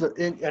it is,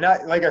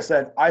 like I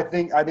said, I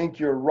think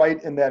you're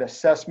right in that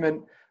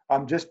assessment,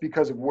 just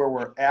because of where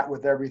we're at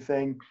with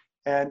everything.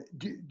 And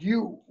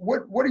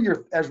what are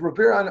your, as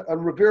Rivera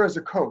as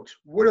a coach,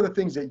 what are the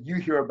things that you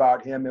hear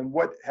about him, and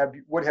what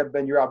have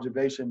been your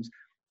observations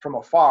from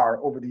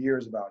afar over the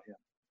years about him?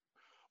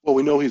 Well,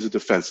 we know he's a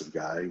defensive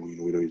guy. We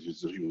know he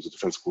was a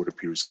defensive coordinator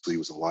previously. He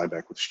was a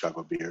linebacker with the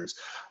Chicago Bears.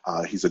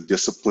 He's a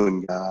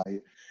disciplined guy.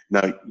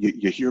 Now,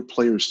 you hear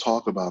players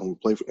talk about him who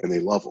play for, and they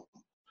love him.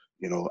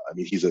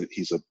 He's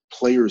a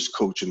player's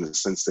coach in the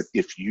sense that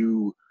if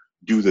you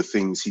do the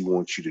things he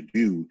wants you to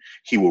do,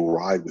 he will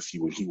ride with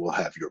you and he will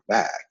have your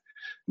back.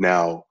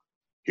 Now,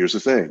 here's the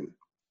thing.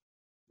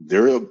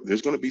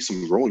 There's going to be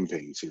some growing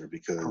pains here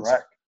because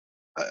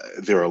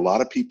there are a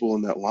lot of people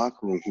in that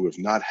locker room who have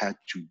not had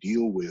to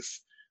deal with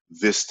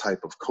this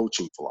type of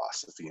coaching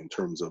philosophy in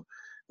terms of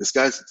this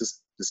guy's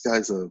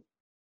a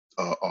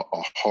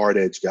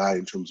hard-edged guy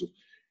in terms of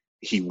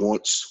he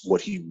wants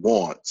what he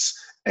wants,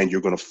 and you're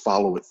going to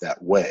follow it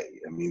that way.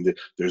 I mean,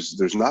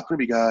 there's not going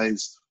to be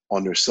guys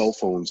on their cell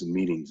phones in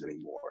meetings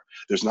anymore.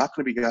 There's not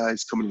going to be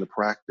guys coming into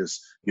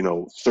practice,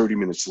 30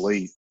 minutes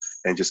late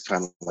and just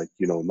kind of like,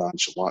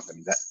 nonchalant. I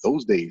mean,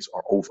 those days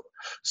are over.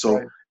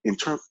 So in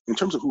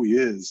terms of who he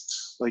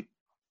is, like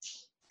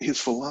his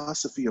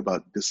philosophy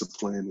about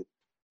discipline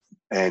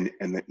and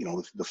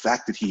the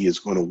fact that he is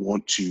going to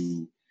want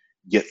to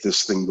get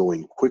this thing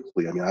going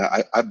quickly. I mean,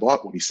 I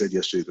bought what he said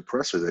yesterday at the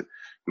presser that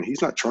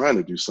he's not trying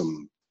to do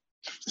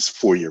this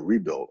 4-year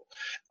rebuild.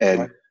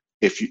 And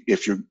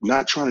if you're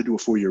not trying to do a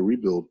 4-year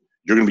rebuild,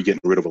 you're going to be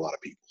getting rid of a lot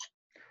of people.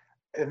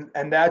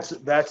 And that's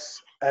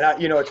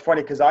it's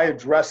funny because I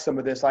addressed some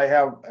of this. I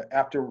have,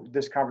 after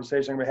this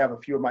conversation, I'm going to have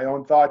a few of my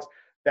own thoughts,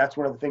 that's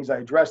one of the things I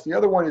addressed. The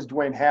other one is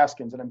Dwayne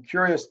Haskins, and I'm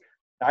curious.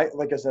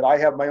 Like I said, I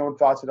have my own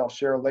thoughts that I'll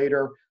share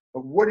later.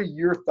 But what are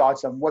your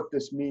thoughts on what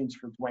this means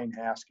for Dwayne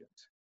Haskins?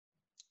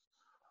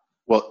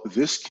 Well,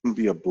 this can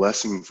be a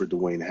blessing for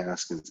Dwayne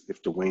Haskins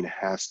if Dwayne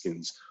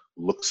Haskins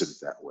looks at it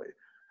that way.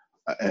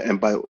 And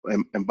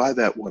by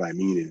that, what I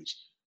mean is,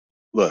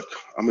 look,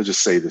 I'm gonna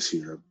just say this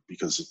here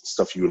because it's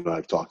stuff you and I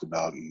have talked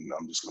about, and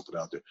I'm just gonna put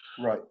it out there.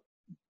 Right.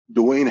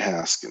 Dwayne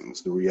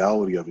Haskins, the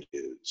reality of it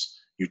is,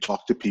 you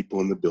talk to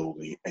people in the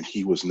building, and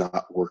he was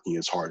not working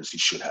as hard as he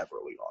should have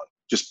early on.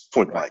 Just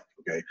point blank,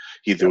 okay?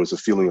 There was a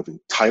feeling of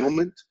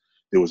entitlement.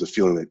 There was a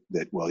feeling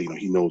that well,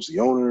 he knows the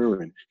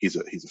owner, and he's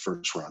a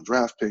first round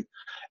draft pick,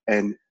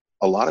 and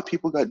a lot of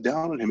people got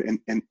down on him.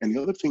 And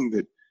the other thing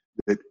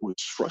that was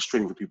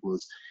frustrating for people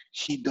is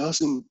he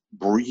doesn't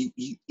breathe.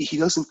 He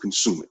doesn't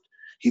consume it.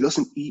 He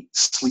doesn't eat,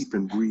 sleep,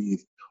 and breathe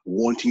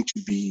wanting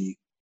to be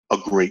a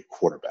great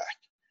quarterback.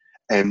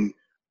 And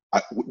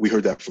we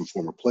heard that from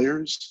former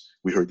players.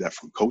 We heard that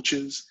from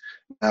coaches.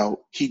 Now,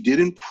 he did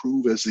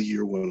improve as the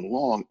year went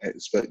along.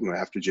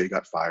 After Jay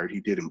got fired, he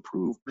did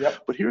improve.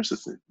 Yep. But here's the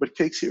thing.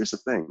 Here's the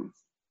thing.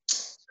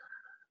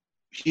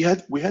 We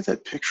had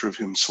that picture of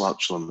him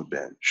slouched on the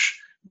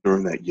bench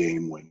during that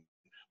game when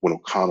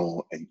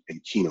O'Connell and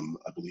Keenum,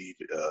 I believe,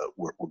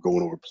 were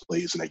going over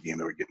plays in that game.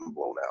 They were getting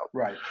blown out.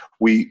 Right.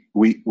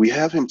 We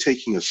have him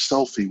taking a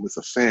selfie with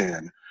a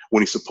fan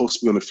when he's supposed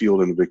to be on the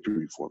field in a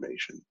victory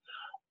formation.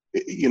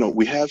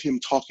 We have him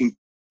talking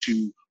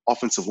to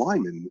offensive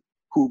linemen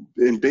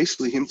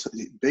basically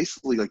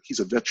like he's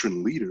a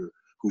veteran leader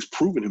who's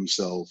proven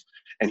himself,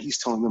 and he's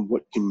telling them,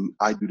 what can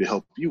I do to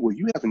help you? Well,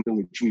 you haven't done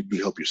what you need to do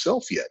to help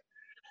yourself yet.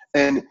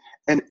 And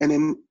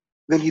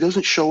then he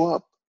doesn't show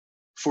up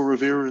for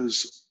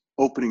Rivera's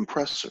opening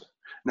presser.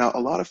 Now,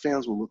 a lot of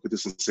fans will look at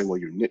this and say, well,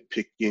 you're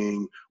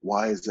nitpicking.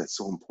 Why is that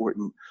so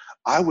important?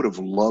 I would have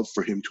loved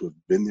for him to have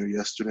been there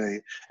yesterday.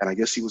 And I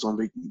guess he was on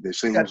vacation. They're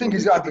saying I think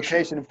he's on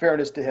vacation, in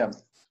fairness to him.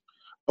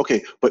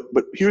 Okay, but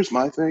here's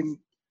my thing.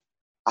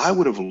 I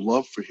would have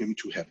loved for him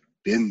to have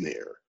been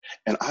there.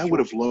 And I would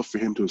have loved for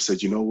him to have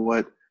said, you know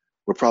what?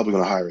 We're probably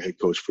going to hire a head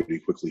coach pretty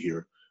quickly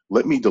here.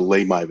 Let me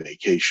delay my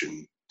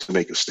vacation to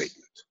make a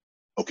statement.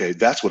 Okay,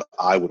 that's what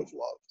I would have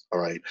loved. All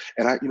right.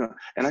 And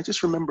I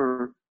just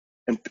remember,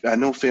 and I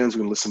know fans are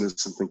going to listen to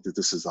this and think that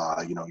this is,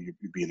 you're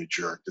being a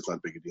jerk. It's not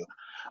a big deal.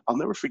 I'll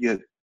never forget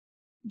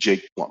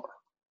Jake Plummer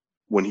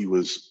when he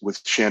was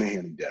with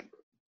Shanahan in Denver.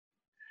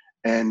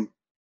 And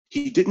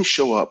he didn't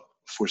show up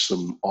for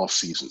some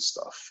off-season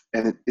stuff.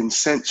 And it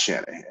incensed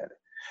Shanahan.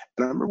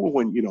 And I remember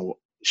when,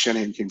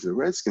 Shanahan came to the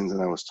Redskins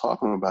and I was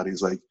talking about it,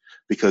 he's like,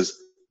 because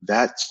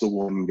that's the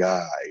one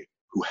guy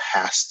who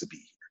has to be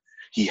here.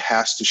 He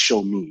has to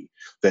show me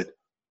that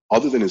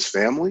other than his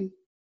family,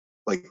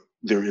 like,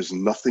 there is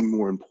nothing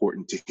more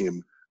important to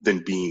him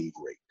than being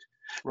great.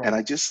 Right. And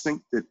I just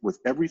think that with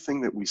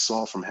everything that we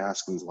saw from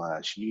Haskins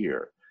last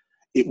year,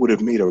 it would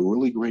have made a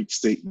really great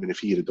statement if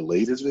he had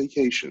delayed his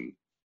vacation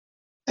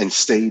and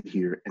stayed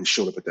here and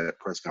showed up at that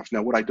press conference.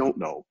 Now, what I don't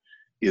know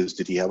is,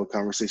 did he have a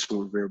conversation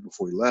with Rivera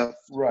before he left?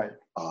 Right.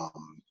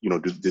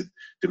 Did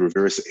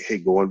Rivera say, hey,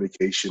 go on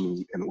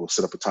vacation and we'll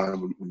set up a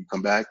time when you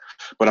come back?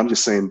 But I'm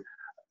just saying,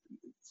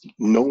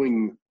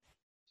 knowing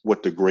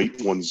what the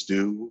great ones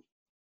do,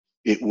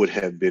 it would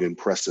have been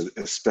impressive,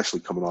 especially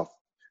coming off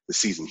the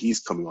season he's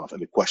coming off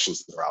and the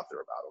questions that are out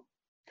there about him.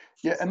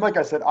 Yeah, and like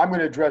I said, I'm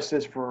going to address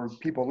this for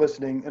people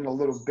listening in a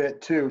little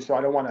bit too, so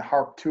I don't want to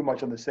harp too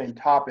much on the same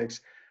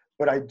topics.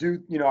 But I do,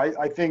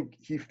 I think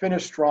he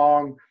finished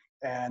strong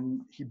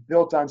and he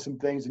built on some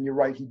things. And you're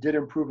right, he did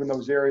improve in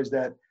those areas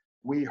that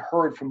we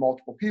heard from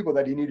multiple people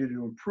that he needed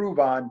to improve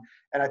on.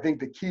 And I think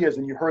the key is,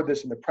 and you heard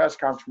this in the press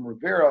conference from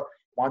Rivera,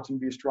 wants him to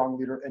be a strong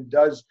leader and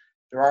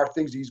there are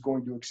things he's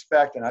going to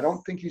expect. And I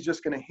don't think he's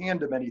just going to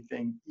hand him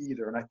anything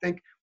either. And I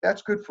think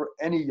that's good for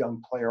any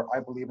young player, I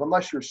believe,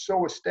 unless you're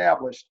so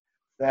established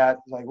that,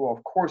 like, well,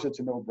 of course it's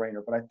a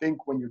no-brainer. But I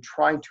think when you're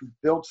trying to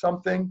build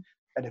something,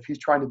 and if he's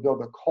trying to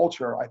build a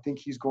culture, I think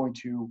he's going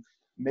to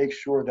make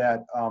sure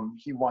that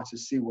he wants to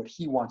see what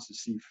he wants to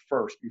see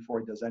first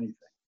before he does anything.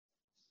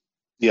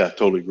 Yeah,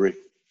 totally agree.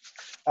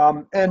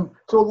 And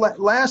so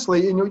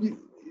lastly,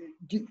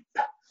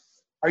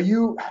 are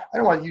you, I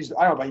don't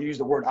know if I use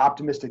the word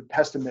optimistic,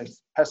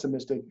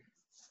 pessimistic,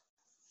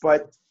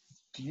 but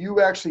do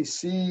you actually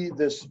see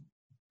this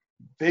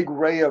big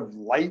ray of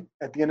light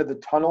at the end of the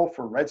tunnel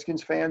for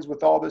Redskins fans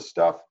with all this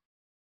stuff?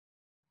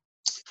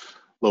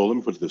 Well, let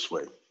me put it this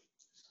way.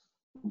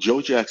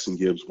 Joe Jackson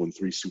Gibbs won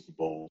 3 Super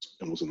Bowls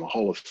and was in the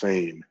Hall of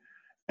Fame,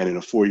 and in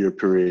a 4-year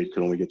period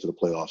could only get to the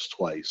playoffs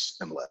twice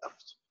and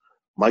left.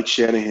 Mike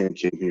Shanahan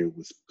came here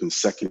with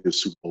consecutive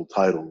Super Bowl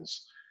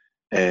titles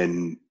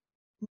and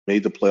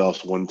made the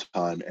playoffs one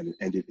time, and it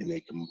ended in a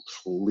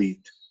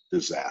complete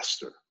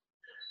disaster.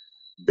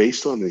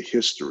 Based on the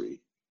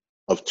history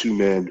of 2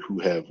 men who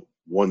have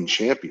won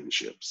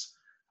championships,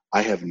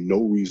 I have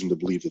no reason to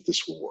believe that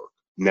this will work.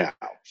 Now,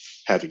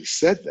 having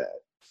said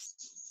that,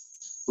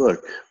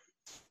 look,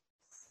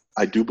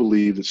 I do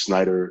believe that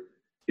Snyder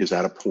is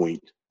at a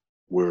point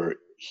where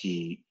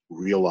he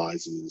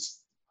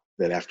realizes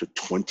that after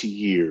 20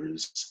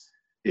 years,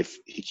 if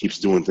he keeps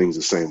doing things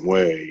the same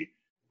way,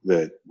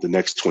 that the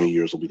next 20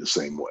 years will be the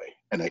same way,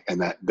 and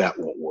that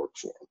won't work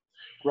for him.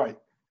 Right.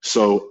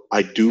 So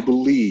I do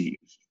believe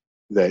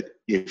that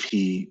if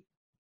he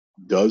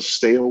does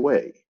stay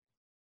away,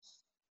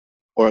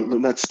 or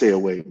not stay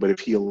away, but if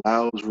he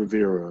allows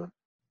Rivera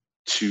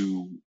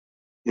to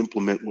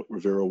implement what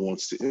Rivera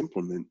wants to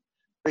implement,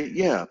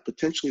 yeah,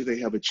 potentially they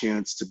have a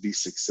chance to be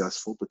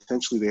successful.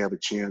 Potentially they have a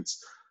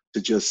chance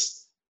to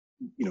just,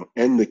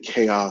 end the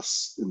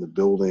chaos in the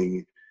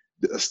building,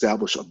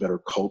 establish a better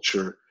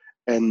culture,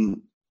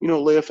 and,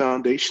 lay a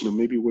foundation of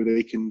maybe where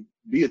they can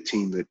be a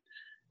team that,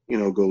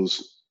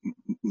 goes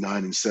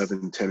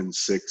 9-7,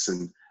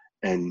 10-6,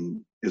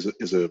 and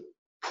is a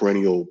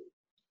perennial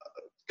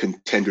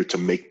contender to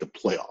make the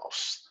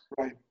playoffs.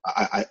 Right.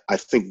 I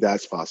think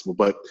that's possible.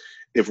 But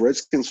if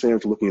Redskins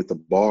fans are looking at the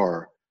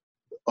bar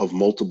of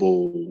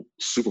multiple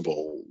Super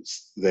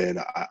Bowls, then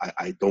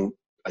I don't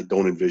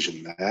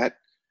envision that,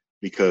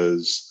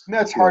 because And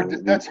that's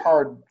hard. That's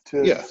hard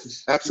to. Yeah,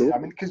 absolutely. I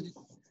mean, because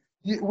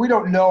we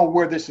don't know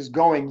where this is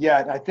going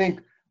yet. I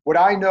think what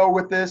I know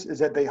with this is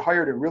that they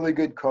hired a really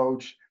good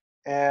coach,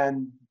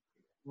 and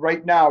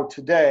right now,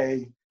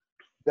 today,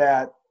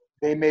 that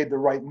they made the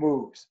right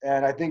moves.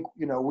 And I think,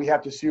 we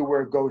have to see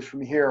where it goes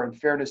from here. In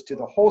fairness to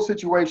the whole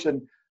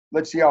situation,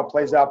 let's see how it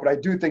plays out. But I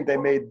do think they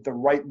made the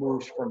right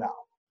moves for now.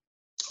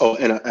 Oh,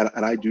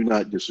 and I do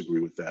not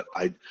disagree with that.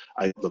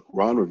 I look,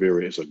 Ron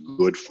Rivera is a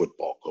good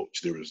football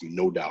coach. There is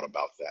no doubt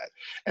about that.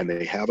 And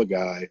they have a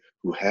guy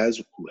who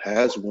has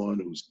won,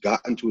 who's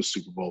gotten to a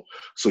Super Bowl.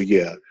 So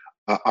yeah,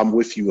 I'm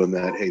with you on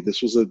that. Hey,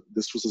 this was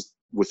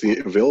with the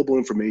available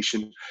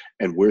information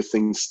and where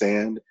things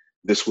stand,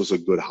 this was a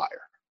good hire.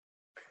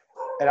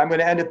 And I'm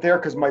going to end it there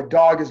because my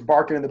dog is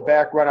barking in the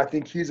background. I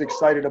think he's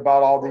excited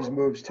about all these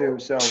moves too.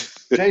 So,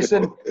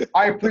 Jason,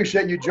 I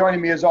appreciate you joining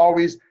me as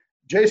always.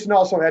 Jason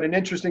also had an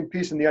interesting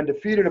piece in The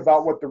Undefeated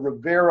about what the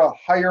Rivera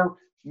hire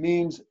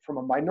means from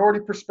a minority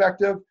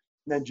perspective.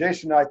 And then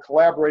Jason and I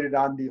collaborated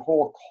on the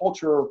whole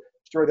culture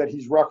story that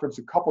he's referenced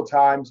a couple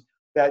times,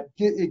 that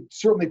it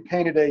certainly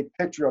painted a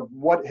picture of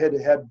what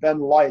it had been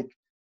like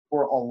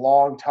for a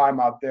long time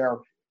out there.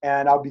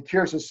 And I'll be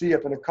curious to see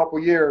if in a couple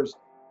years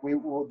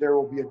there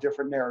will be a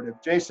different narrative.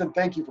 Jason,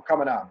 thank you for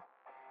coming on.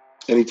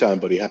 Anytime,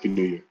 buddy. Happy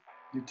New Year.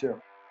 You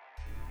too.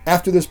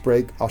 After this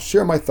break, I'll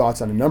share my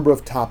thoughts on a number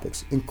of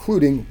topics,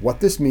 including what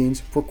this means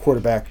for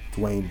quarterback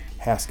Dwayne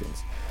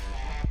Haskins.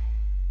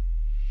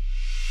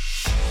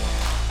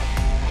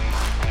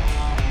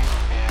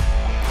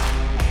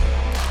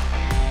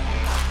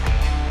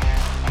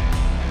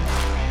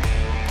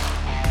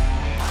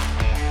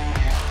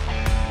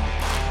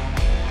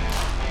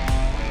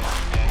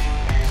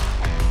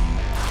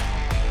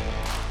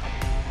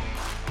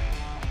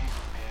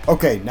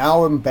 Okay,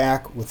 now I'm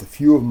back with a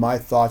few of my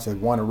thoughts. I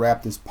want to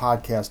wrap this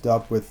podcast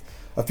up with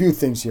a few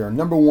things here.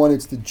 Number one,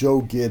 it's the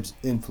Joe Gibbs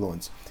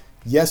influence.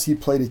 Yes, he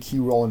played a key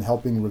role in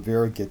helping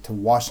Rivera get to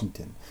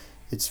Washington.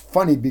 It's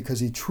funny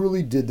because he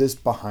truly did this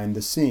behind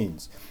the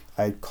scenes.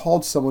 I had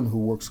called someone who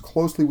works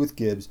closely with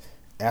Gibbs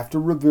after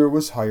Rivera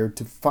was hired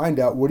to find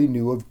out what he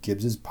knew of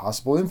Gibbs'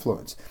 possible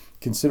influence.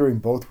 Considering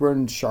both were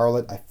in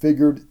Charlotte, I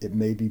figured it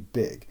may be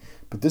big.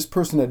 But this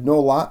person had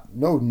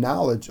no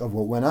knowledge of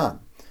what went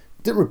on.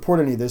 Didn't report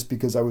any of this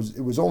because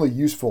it was only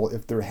useful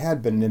if there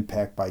had been an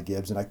impact by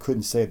Gibbs, and I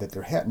couldn't say that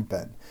there hadn't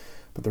been.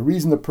 But the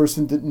reason the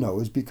person didn't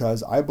know is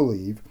because I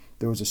believe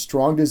there was a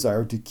strong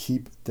desire to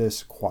keep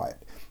this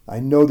quiet. I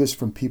know this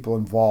from people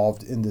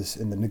involved in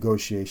the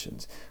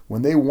negotiations.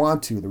 When they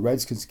want to, the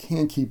Redskins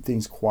can keep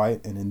things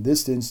quiet, and in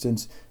this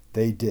instance,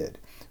 they did.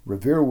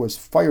 Rivera was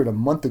fired a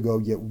month ago,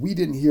 yet we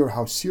didn't hear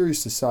how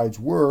serious the sides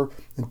were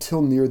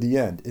until near the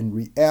end. In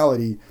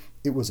reality,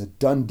 it was a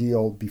done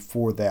deal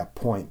before that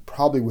point,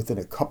 probably within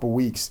a couple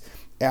weeks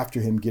after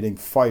him getting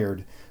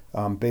fired.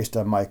 Based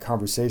on my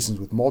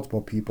conversations with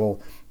multiple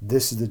people,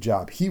 this is the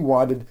job he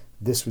wanted.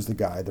 This was the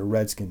guy the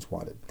Redskins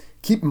wanted.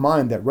 Keep in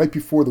mind that right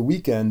before the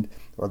weekend,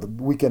 or the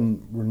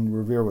weekend when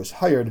Rivera was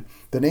hired,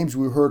 the names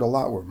we heard a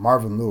lot were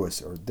Marvin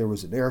Lewis, or there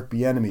was an Eric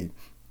Bieniemy.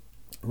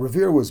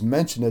 Rivera was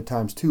mentioned at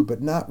times too,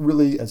 but not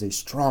really as a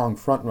strong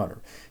frontrunner.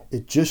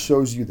 It just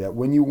shows you that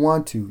when you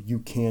want to, you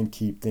can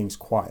keep things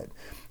quiet.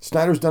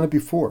 Snyder's done it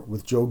before,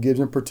 with Joe Gibbs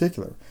in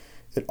particular.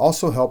 It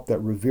also helped that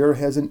Rivera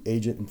has an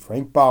agent in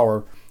Frank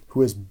Bauer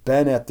who has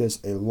been at this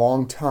a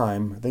long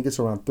time, I think it's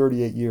around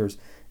 38 years,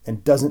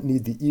 and doesn't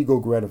need the ego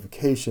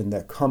gratification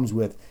that comes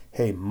with,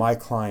 hey, my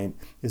client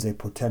is a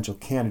potential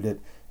candidate,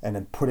 and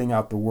then putting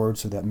out the word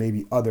so that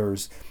maybe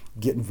others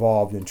get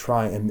involved and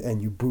try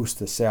and you boost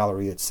the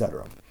salary,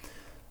 etc.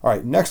 All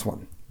right, next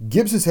one.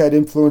 Gibbs has had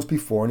influence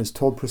before and has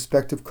told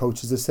prospective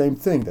coaches the same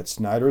thing, that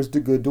Snyder is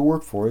good to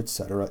work for,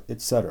 etc.,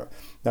 etc.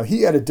 Now,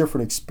 he had a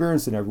different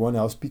experience than everyone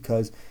else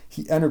because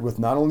he entered with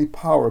not only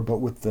power, but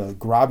with the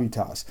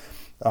gravitas.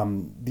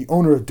 The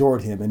owner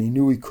adored him, and he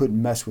knew he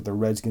couldn't mess with the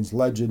Redskins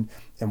legend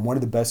and one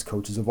of the best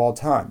coaches of all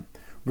time.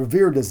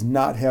 Rivera does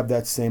not have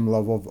that same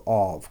level of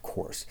awe, of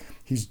course.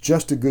 He's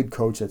just a good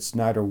coach that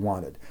Snyder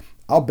wanted.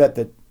 I bet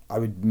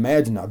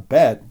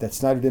that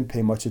Snyder didn't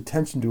pay much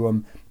attention to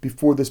him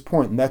before this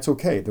point, and that's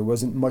okay. There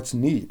wasn't much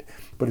need,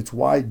 but it's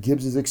why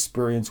Gibbs'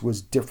 experience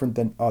was different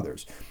than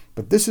others.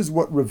 But this is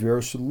what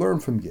Rivera should learn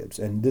from Gibbs,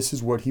 and this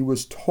is what he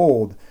was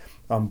told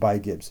by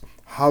Gibbs,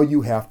 how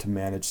you have to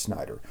manage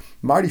Snyder.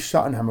 Marty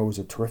Schottenheimer was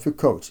a terrific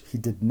coach. He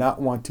did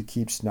not want to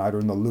keep Snyder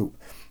in the loop.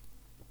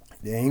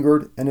 It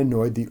angered and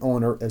annoyed the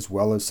owner as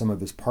well as some of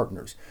his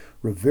partners.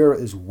 Rivera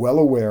is well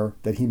aware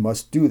that he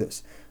must do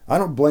this. I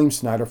don't blame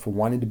Snyder for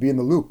wanting to be in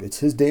the loop. It's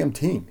his damn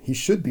team. He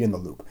should be in the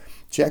loop.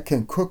 Jack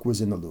Kent Cooke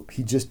was in the loop.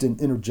 He just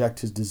didn't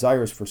interject his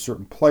desires for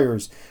certain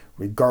players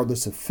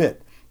regardless of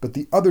fit. But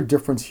the other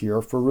difference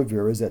here for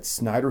Rivera is that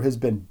Snyder has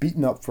been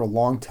beaten up for a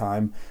long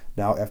time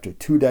now after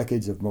 2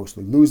 decades of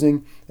mostly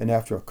losing and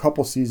after a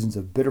couple seasons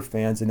of bitter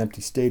fans and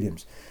empty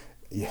stadiums.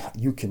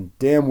 You can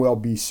damn well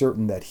be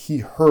certain that he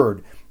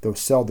heard those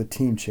sell the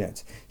team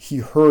chants. He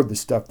heard the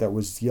stuff that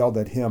was yelled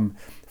at him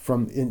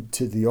from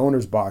into the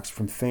owner's box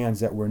from fans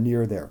that were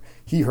near there.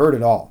 He heard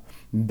it all.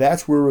 And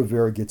that's where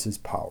Rivera gets his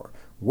power.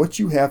 What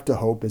you have to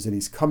hope is that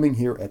he's coming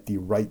here at the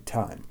right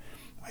time.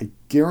 I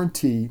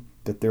guarantee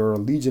that there are a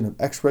legion of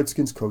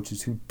ex-Redskins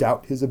coaches who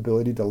doubt his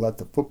ability to let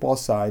the football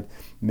side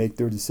make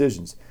their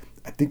decisions.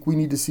 I think we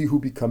need to see who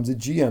becomes a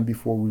GM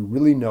before we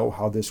really know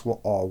how this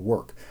will all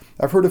work.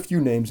 I've heard a few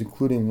names,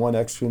 including one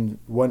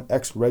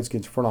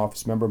ex-Redskins front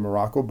office member,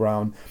 Morocco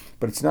Brown,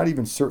 but it's not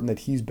even certain that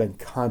he's been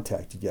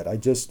contacted yet. I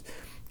just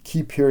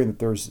keep hearing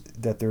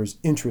that there's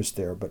interest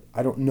there, but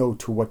I don't know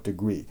to what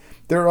degree.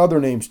 There are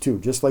other names too,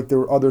 just like there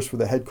were others for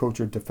the head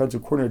coach or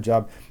defensive coordinator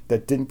job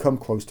that didn't come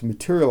close to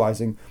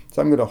materializing.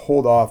 So I'm going to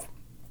hold off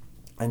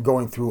and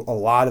going through a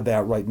lot of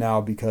that right now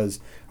because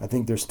I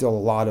think there's still a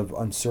lot of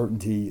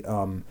uncertainty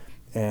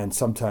and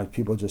sometimes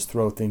people just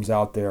throw things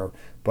out there.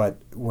 But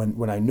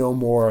when I know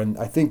more, and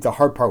I think the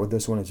hard part with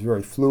this one is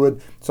very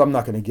fluid, so I'm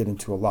not going to get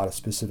into a lot of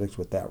specifics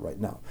with that right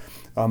now.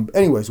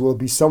 Anyways, will it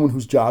be someone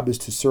whose job is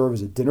to serve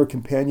as a dinner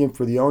companion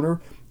for the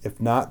owner?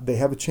 If not, they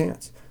have a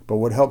chance. But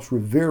what helps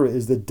Rivera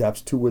is the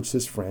depths to which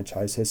this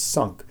franchise has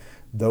sunk.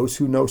 Those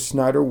who know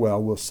Snyder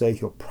well will say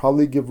he'll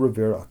probably give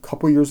Rivera a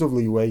couple years of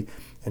leeway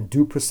and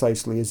do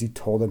precisely as he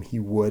told him he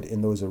would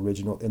in those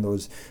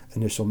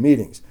initial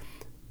meetings.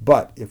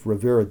 But if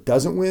Rivera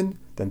doesn't win,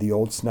 then the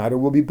old Snyder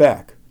will be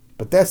back.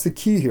 But that's the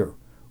key here.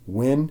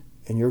 Win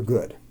and you're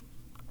good.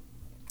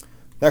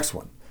 Next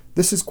one.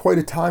 This is quite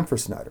a time for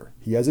Snyder.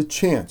 He has a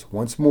chance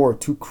once more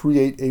to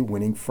create a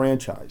winning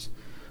franchise.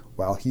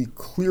 While he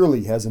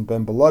clearly hasn't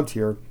been beloved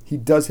here, he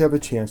does have a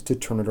chance to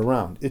turn it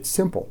around. It's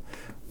simple.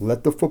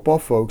 Let the football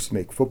folks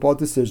make football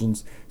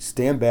decisions,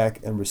 stand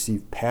back, and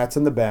receive pats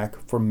on the back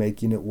for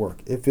making it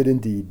work, if it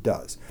indeed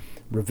does.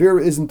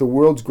 Rivera isn't the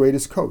world's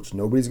greatest coach.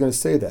 Nobody's going to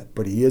say that,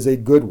 but he is a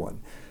good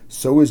one.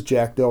 So is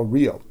Jack Del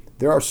Rio.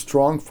 There are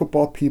strong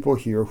football people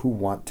here who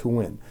want to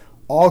win.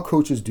 All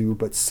coaches do,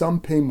 but some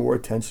pay more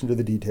attention to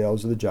the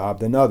details of the job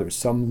than others.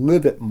 Some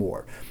live it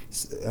more.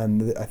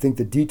 And I think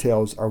the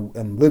details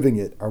and living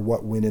it are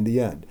what win in the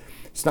end.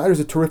 Snyder's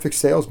a terrific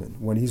salesman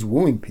when he's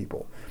wooing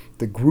people.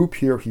 The group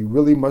here he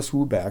really must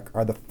woo back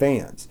are the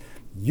fans,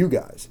 you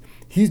guys.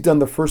 He's done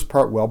the first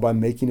part well by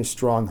making a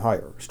strong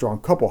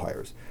couple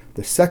hires.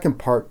 The second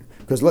part,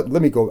 because I'm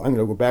going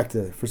to go back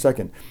to it for a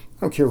second.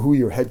 I don't care who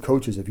your head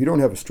coach is. If you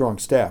don't have a strong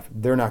staff,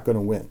 they're not going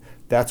to win.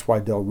 That's why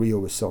Del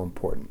Rio is so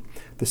important.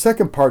 The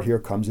second part here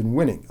comes in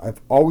winning.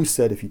 I've always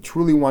said if he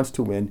truly wants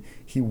to win,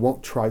 he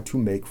won't try to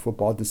make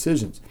football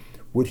decisions.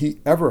 Would he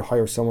ever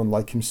hire someone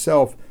like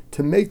himself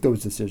to make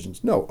those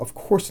decisions? No, of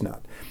course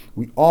not.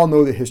 We all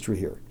know the history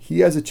here. He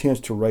has a chance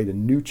to write a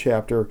new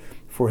chapter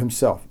for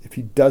himself. If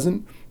he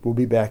doesn't, we'll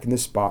be back in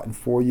this spot in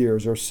 4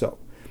 years or so.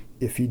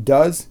 If he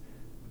does,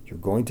 you're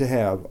going to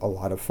have a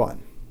lot of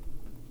fun.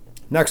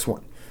 Next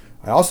one.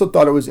 I also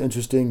thought it was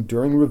interesting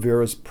during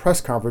Rivera's press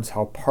conference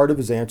how part of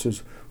his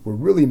answers were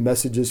really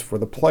messages for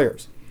the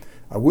players.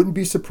 I wouldn't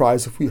be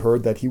surprised if we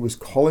heard that he was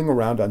calling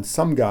around on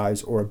some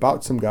guys or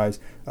about some guys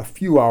a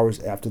few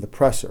hours after the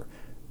presser.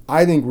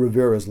 I think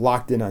Rivera is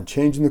locked in on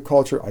changing the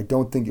culture. I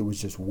don't think it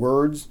was just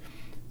words.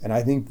 And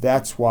I think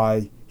that's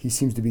why he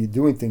seems to be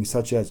doing things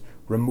such as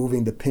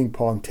removing the ping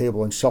pong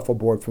table and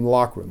shuffleboard from the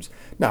locker rooms.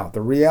 Now,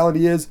 the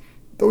reality is,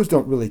 those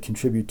don't really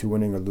contribute to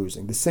winning or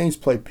losing. The Saints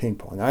play ping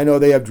pong. I know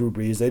they have Drew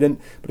Brees. They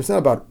didn't, but it's not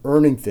about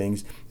earning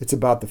things. It's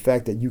about the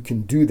fact that you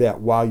can do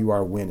that while you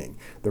are winning.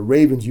 The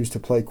Ravens used to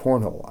play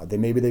cornhole.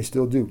 Maybe they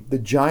still do. The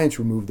Giants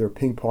removed their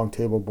ping pong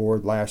table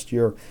board last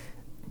year.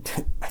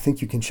 I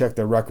think you can check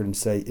their record and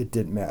say it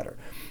didn't matter.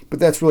 But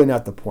that's really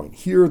not the point.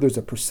 Here, there's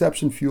a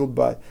perception fueled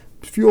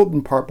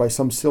in part by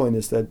some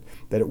silliness that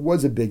it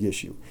was a big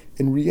issue.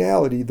 In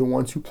reality, the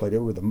ones who played it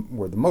were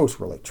the most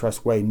were like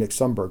Tress Way, Nick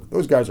Sundberg.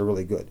 Those guys are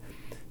really good.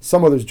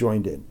 Some others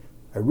joined in.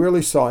 I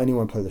rarely saw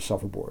anyone play the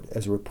shuffleboard.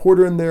 As a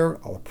reporter in there,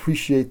 I'll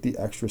appreciate the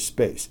extra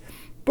space.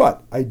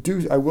 But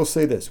I will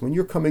say this, when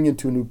you're coming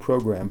into a new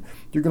program,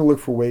 you're going to look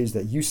for ways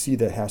that you see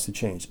that has to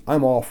change.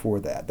 I'm all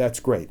for that. That's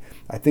great.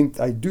 I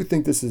do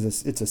think it's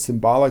a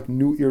symbolic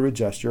new era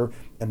gesture,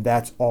 and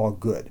that's all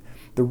good.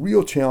 The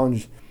real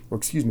challenge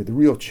the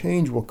real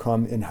change will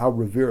come in how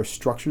Rivera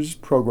structures his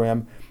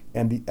program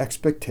and the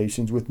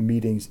expectations with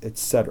meetings,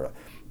 etc.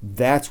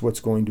 That's what's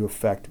going to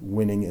affect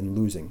winning and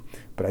losing.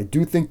 But I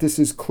do think this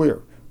is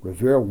clear.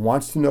 Rivera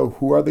wants to know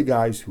who are the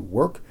guys who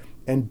work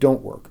and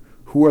don't work,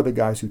 who are the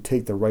guys who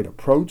take the right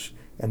approach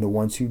and the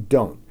ones who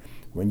don't.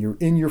 When you're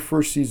in your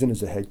first season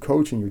as a head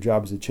coach and your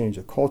job is to change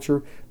a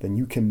culture, then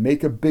you can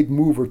make a big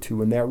move or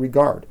two in that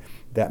regard.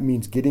 That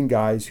means getting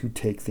guys who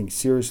take things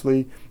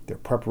seriously, their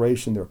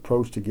preparation, their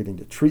approach to getting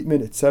to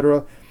treatment,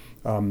 etc.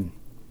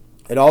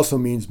 It also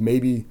means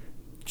maybe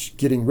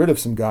getting rid of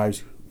some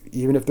guys,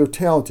 even if they're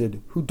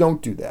talented, who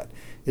don't do that.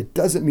 It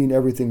doesn't mean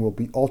everything will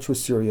be ultra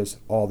serious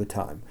all the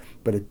time,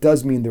 but it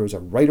does mean there is a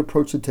right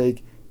approach to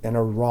take and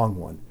a wrong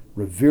one.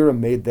 Rivera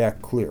made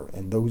that clear,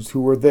 and those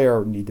who are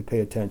there need to pay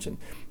attention.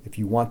 If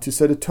you want to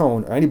set a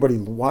tone, or anybody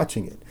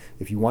watching it,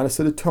 if you want to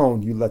set a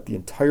tone, you let the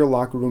entire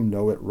locker room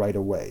know it right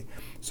away.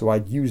 So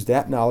I'd use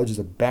that knowledge as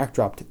a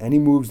backdrop to any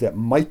moves that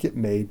might get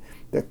made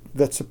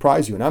that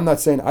surprise you. And I'm not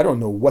saying I don't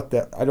know what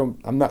that,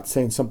 I'm not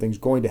saying something's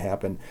going to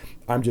happen.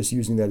 I'm just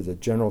using that as a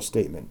general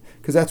statement,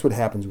 because that's what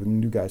happens when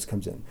new guys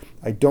comes in.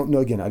 I don't know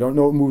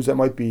what moves that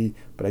might be,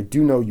 but I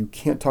do know you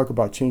can't talk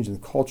about changing the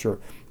culture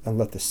and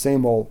let the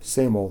same old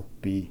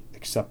be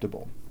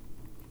acceptable.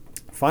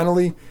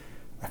 Finally,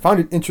 I found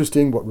it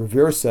interesting what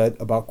Rivera said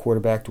about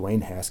quarterback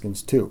Dwayne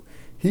Haskins too.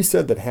 He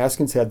said that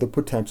Haskins had the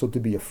potential to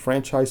be a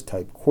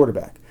franchise-type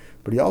quarterback,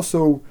 but he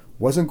also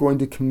wasn't going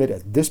to commit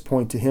at this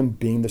point to him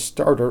being the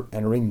starter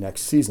entering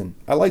next season.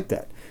 I like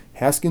that.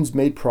 Haskins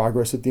made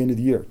progress at the end of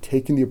the year,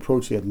 taking the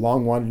approach he had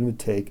long wanted him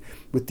to take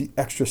with the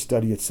extra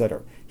study,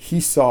 etc. He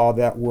saw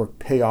that work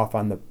pay off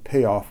on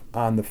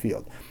the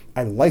field.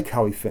 I like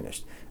how he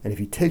finished, and if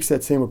he takes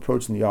that same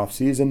approach in the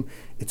offseason,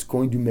 it's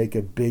going to make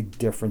a big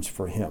difference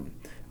for him.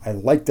 I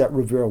like that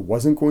Rivera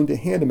wasn't going to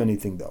hand him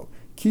anything, though.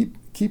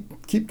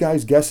 Keep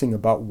guys guessing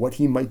about what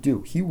he might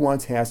do. He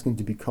wants Haskins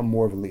to become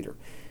more of a leader.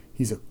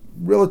 He's a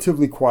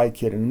relatively quiet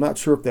kid, and I'm not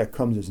sure if that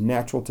comes as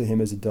natural to him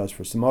as it does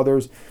for some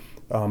others.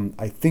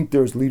 I think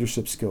there's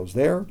leadership skills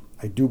there.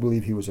 I do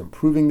believe he was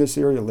improving this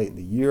area late in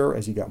the year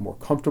as he got more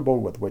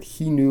comfortable with what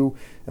he knew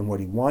and what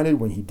he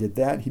wanted. When he did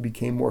that, he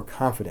became more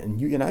confident.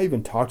 And I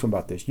even talked to him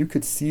about this. You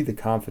could see the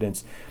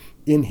confidence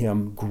in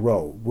him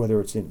grow,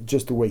 whether it's in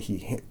just the way he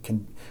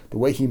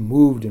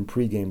moved in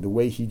pregame,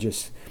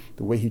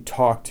 the way he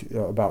talked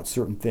about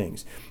certain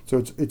things. So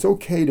it's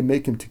okay to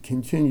make him to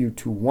continue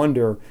to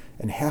wonder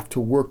and have to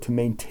work to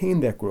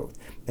maintain that growth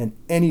and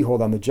any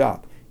hold on the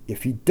job.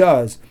 If he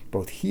does,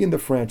 both he and the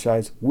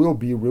franchise will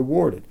be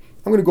rewarded.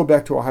 I'm going to go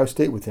back to Ohio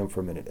State with him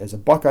for a minute. As a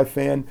Buckeye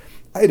fan,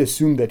 I had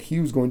assumed that he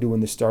was going to win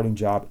the starting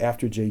job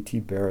after J.T.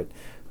 Barrett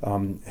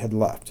had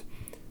left.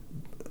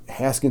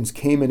 Haskins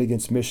came in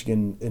against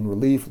Michigan in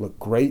relief, looked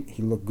great.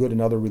 He looked good in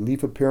other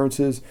relief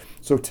appearances.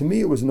 So to me,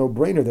 it was a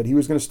no-brainer that he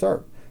was going to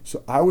start.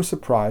 So I was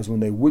surprised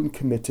when they wouldn't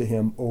commit to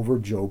him over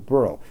Joe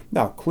Burrow.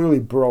 Now, clearly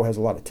Burrow has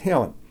a lot of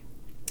talent,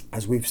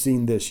 as we've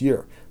seen this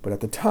year. But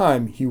at the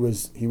time, he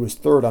was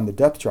third on the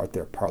depth chart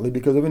there, partly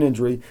because of an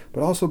injury,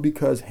 but also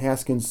because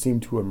Haskins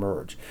seemed to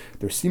emerge.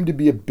 There seemed to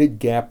be a big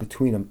gap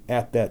between them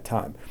at that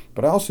time.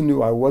 But I also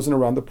knew I wasn't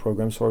around the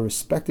program, so I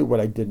respected what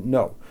I didn't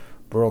know.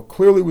 Burrow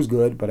clearly was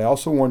good, but I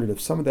also wondered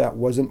if some of that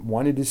wasn't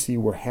wanting to see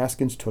where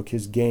Haskins took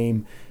his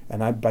game,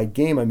 and by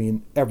game I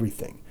mean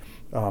everything.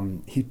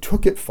 He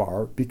took it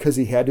far because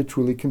he had to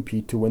truly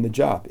compete to win the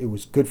job. It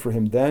was good for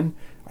him then.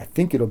 I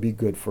think it'll be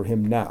good for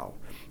him now.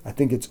 I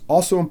think it's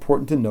also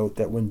important to note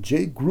that when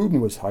Jay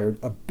Gruden was hired,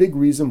 a big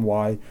reason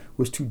why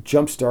was to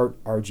jumpstart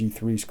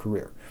RG3's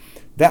career.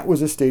 That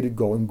was a stated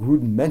goal, and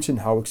Gruden mentioned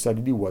how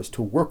excited he was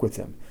to work with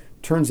him.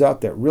 Turns out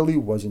that really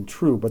wasn't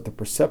true, but the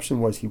perception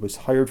was he was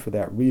hired for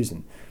that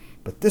reason.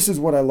 But this is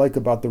what I like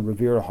about the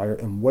Rivera hire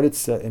and what it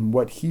said and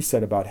what he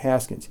said about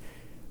Haskins.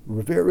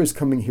 Rivera is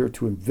coming here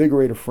to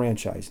invigorate a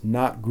franchise,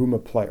 not groom a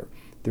player.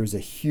 There's a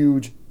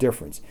huge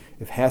difference.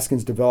 If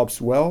Haskins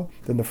develops well,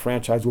 then the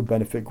franchise will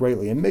benefit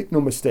greatly. And make no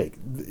mistake,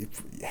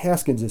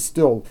 Haskins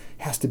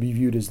has to be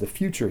viewed as the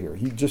future here.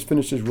 He just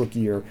finished his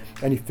rookie year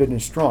and he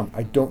finished strong.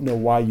 I don't know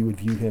why you would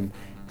view him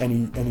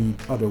any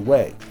other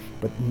way,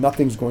 but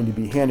nothing's going to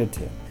be handed to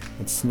him.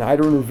 And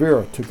Snyder and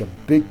Rivera took a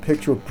big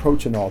picture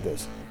approach in all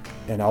this.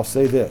 And I'll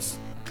say this,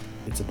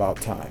 it's about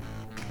time.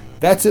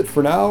 That's it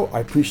for now. I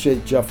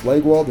appreciate Jeff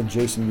Legwold and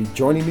Jason Reed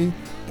joining me.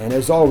 And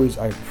as always,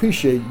 I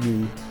appreciate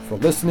you for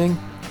listening.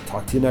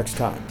 Talk to you next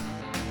time.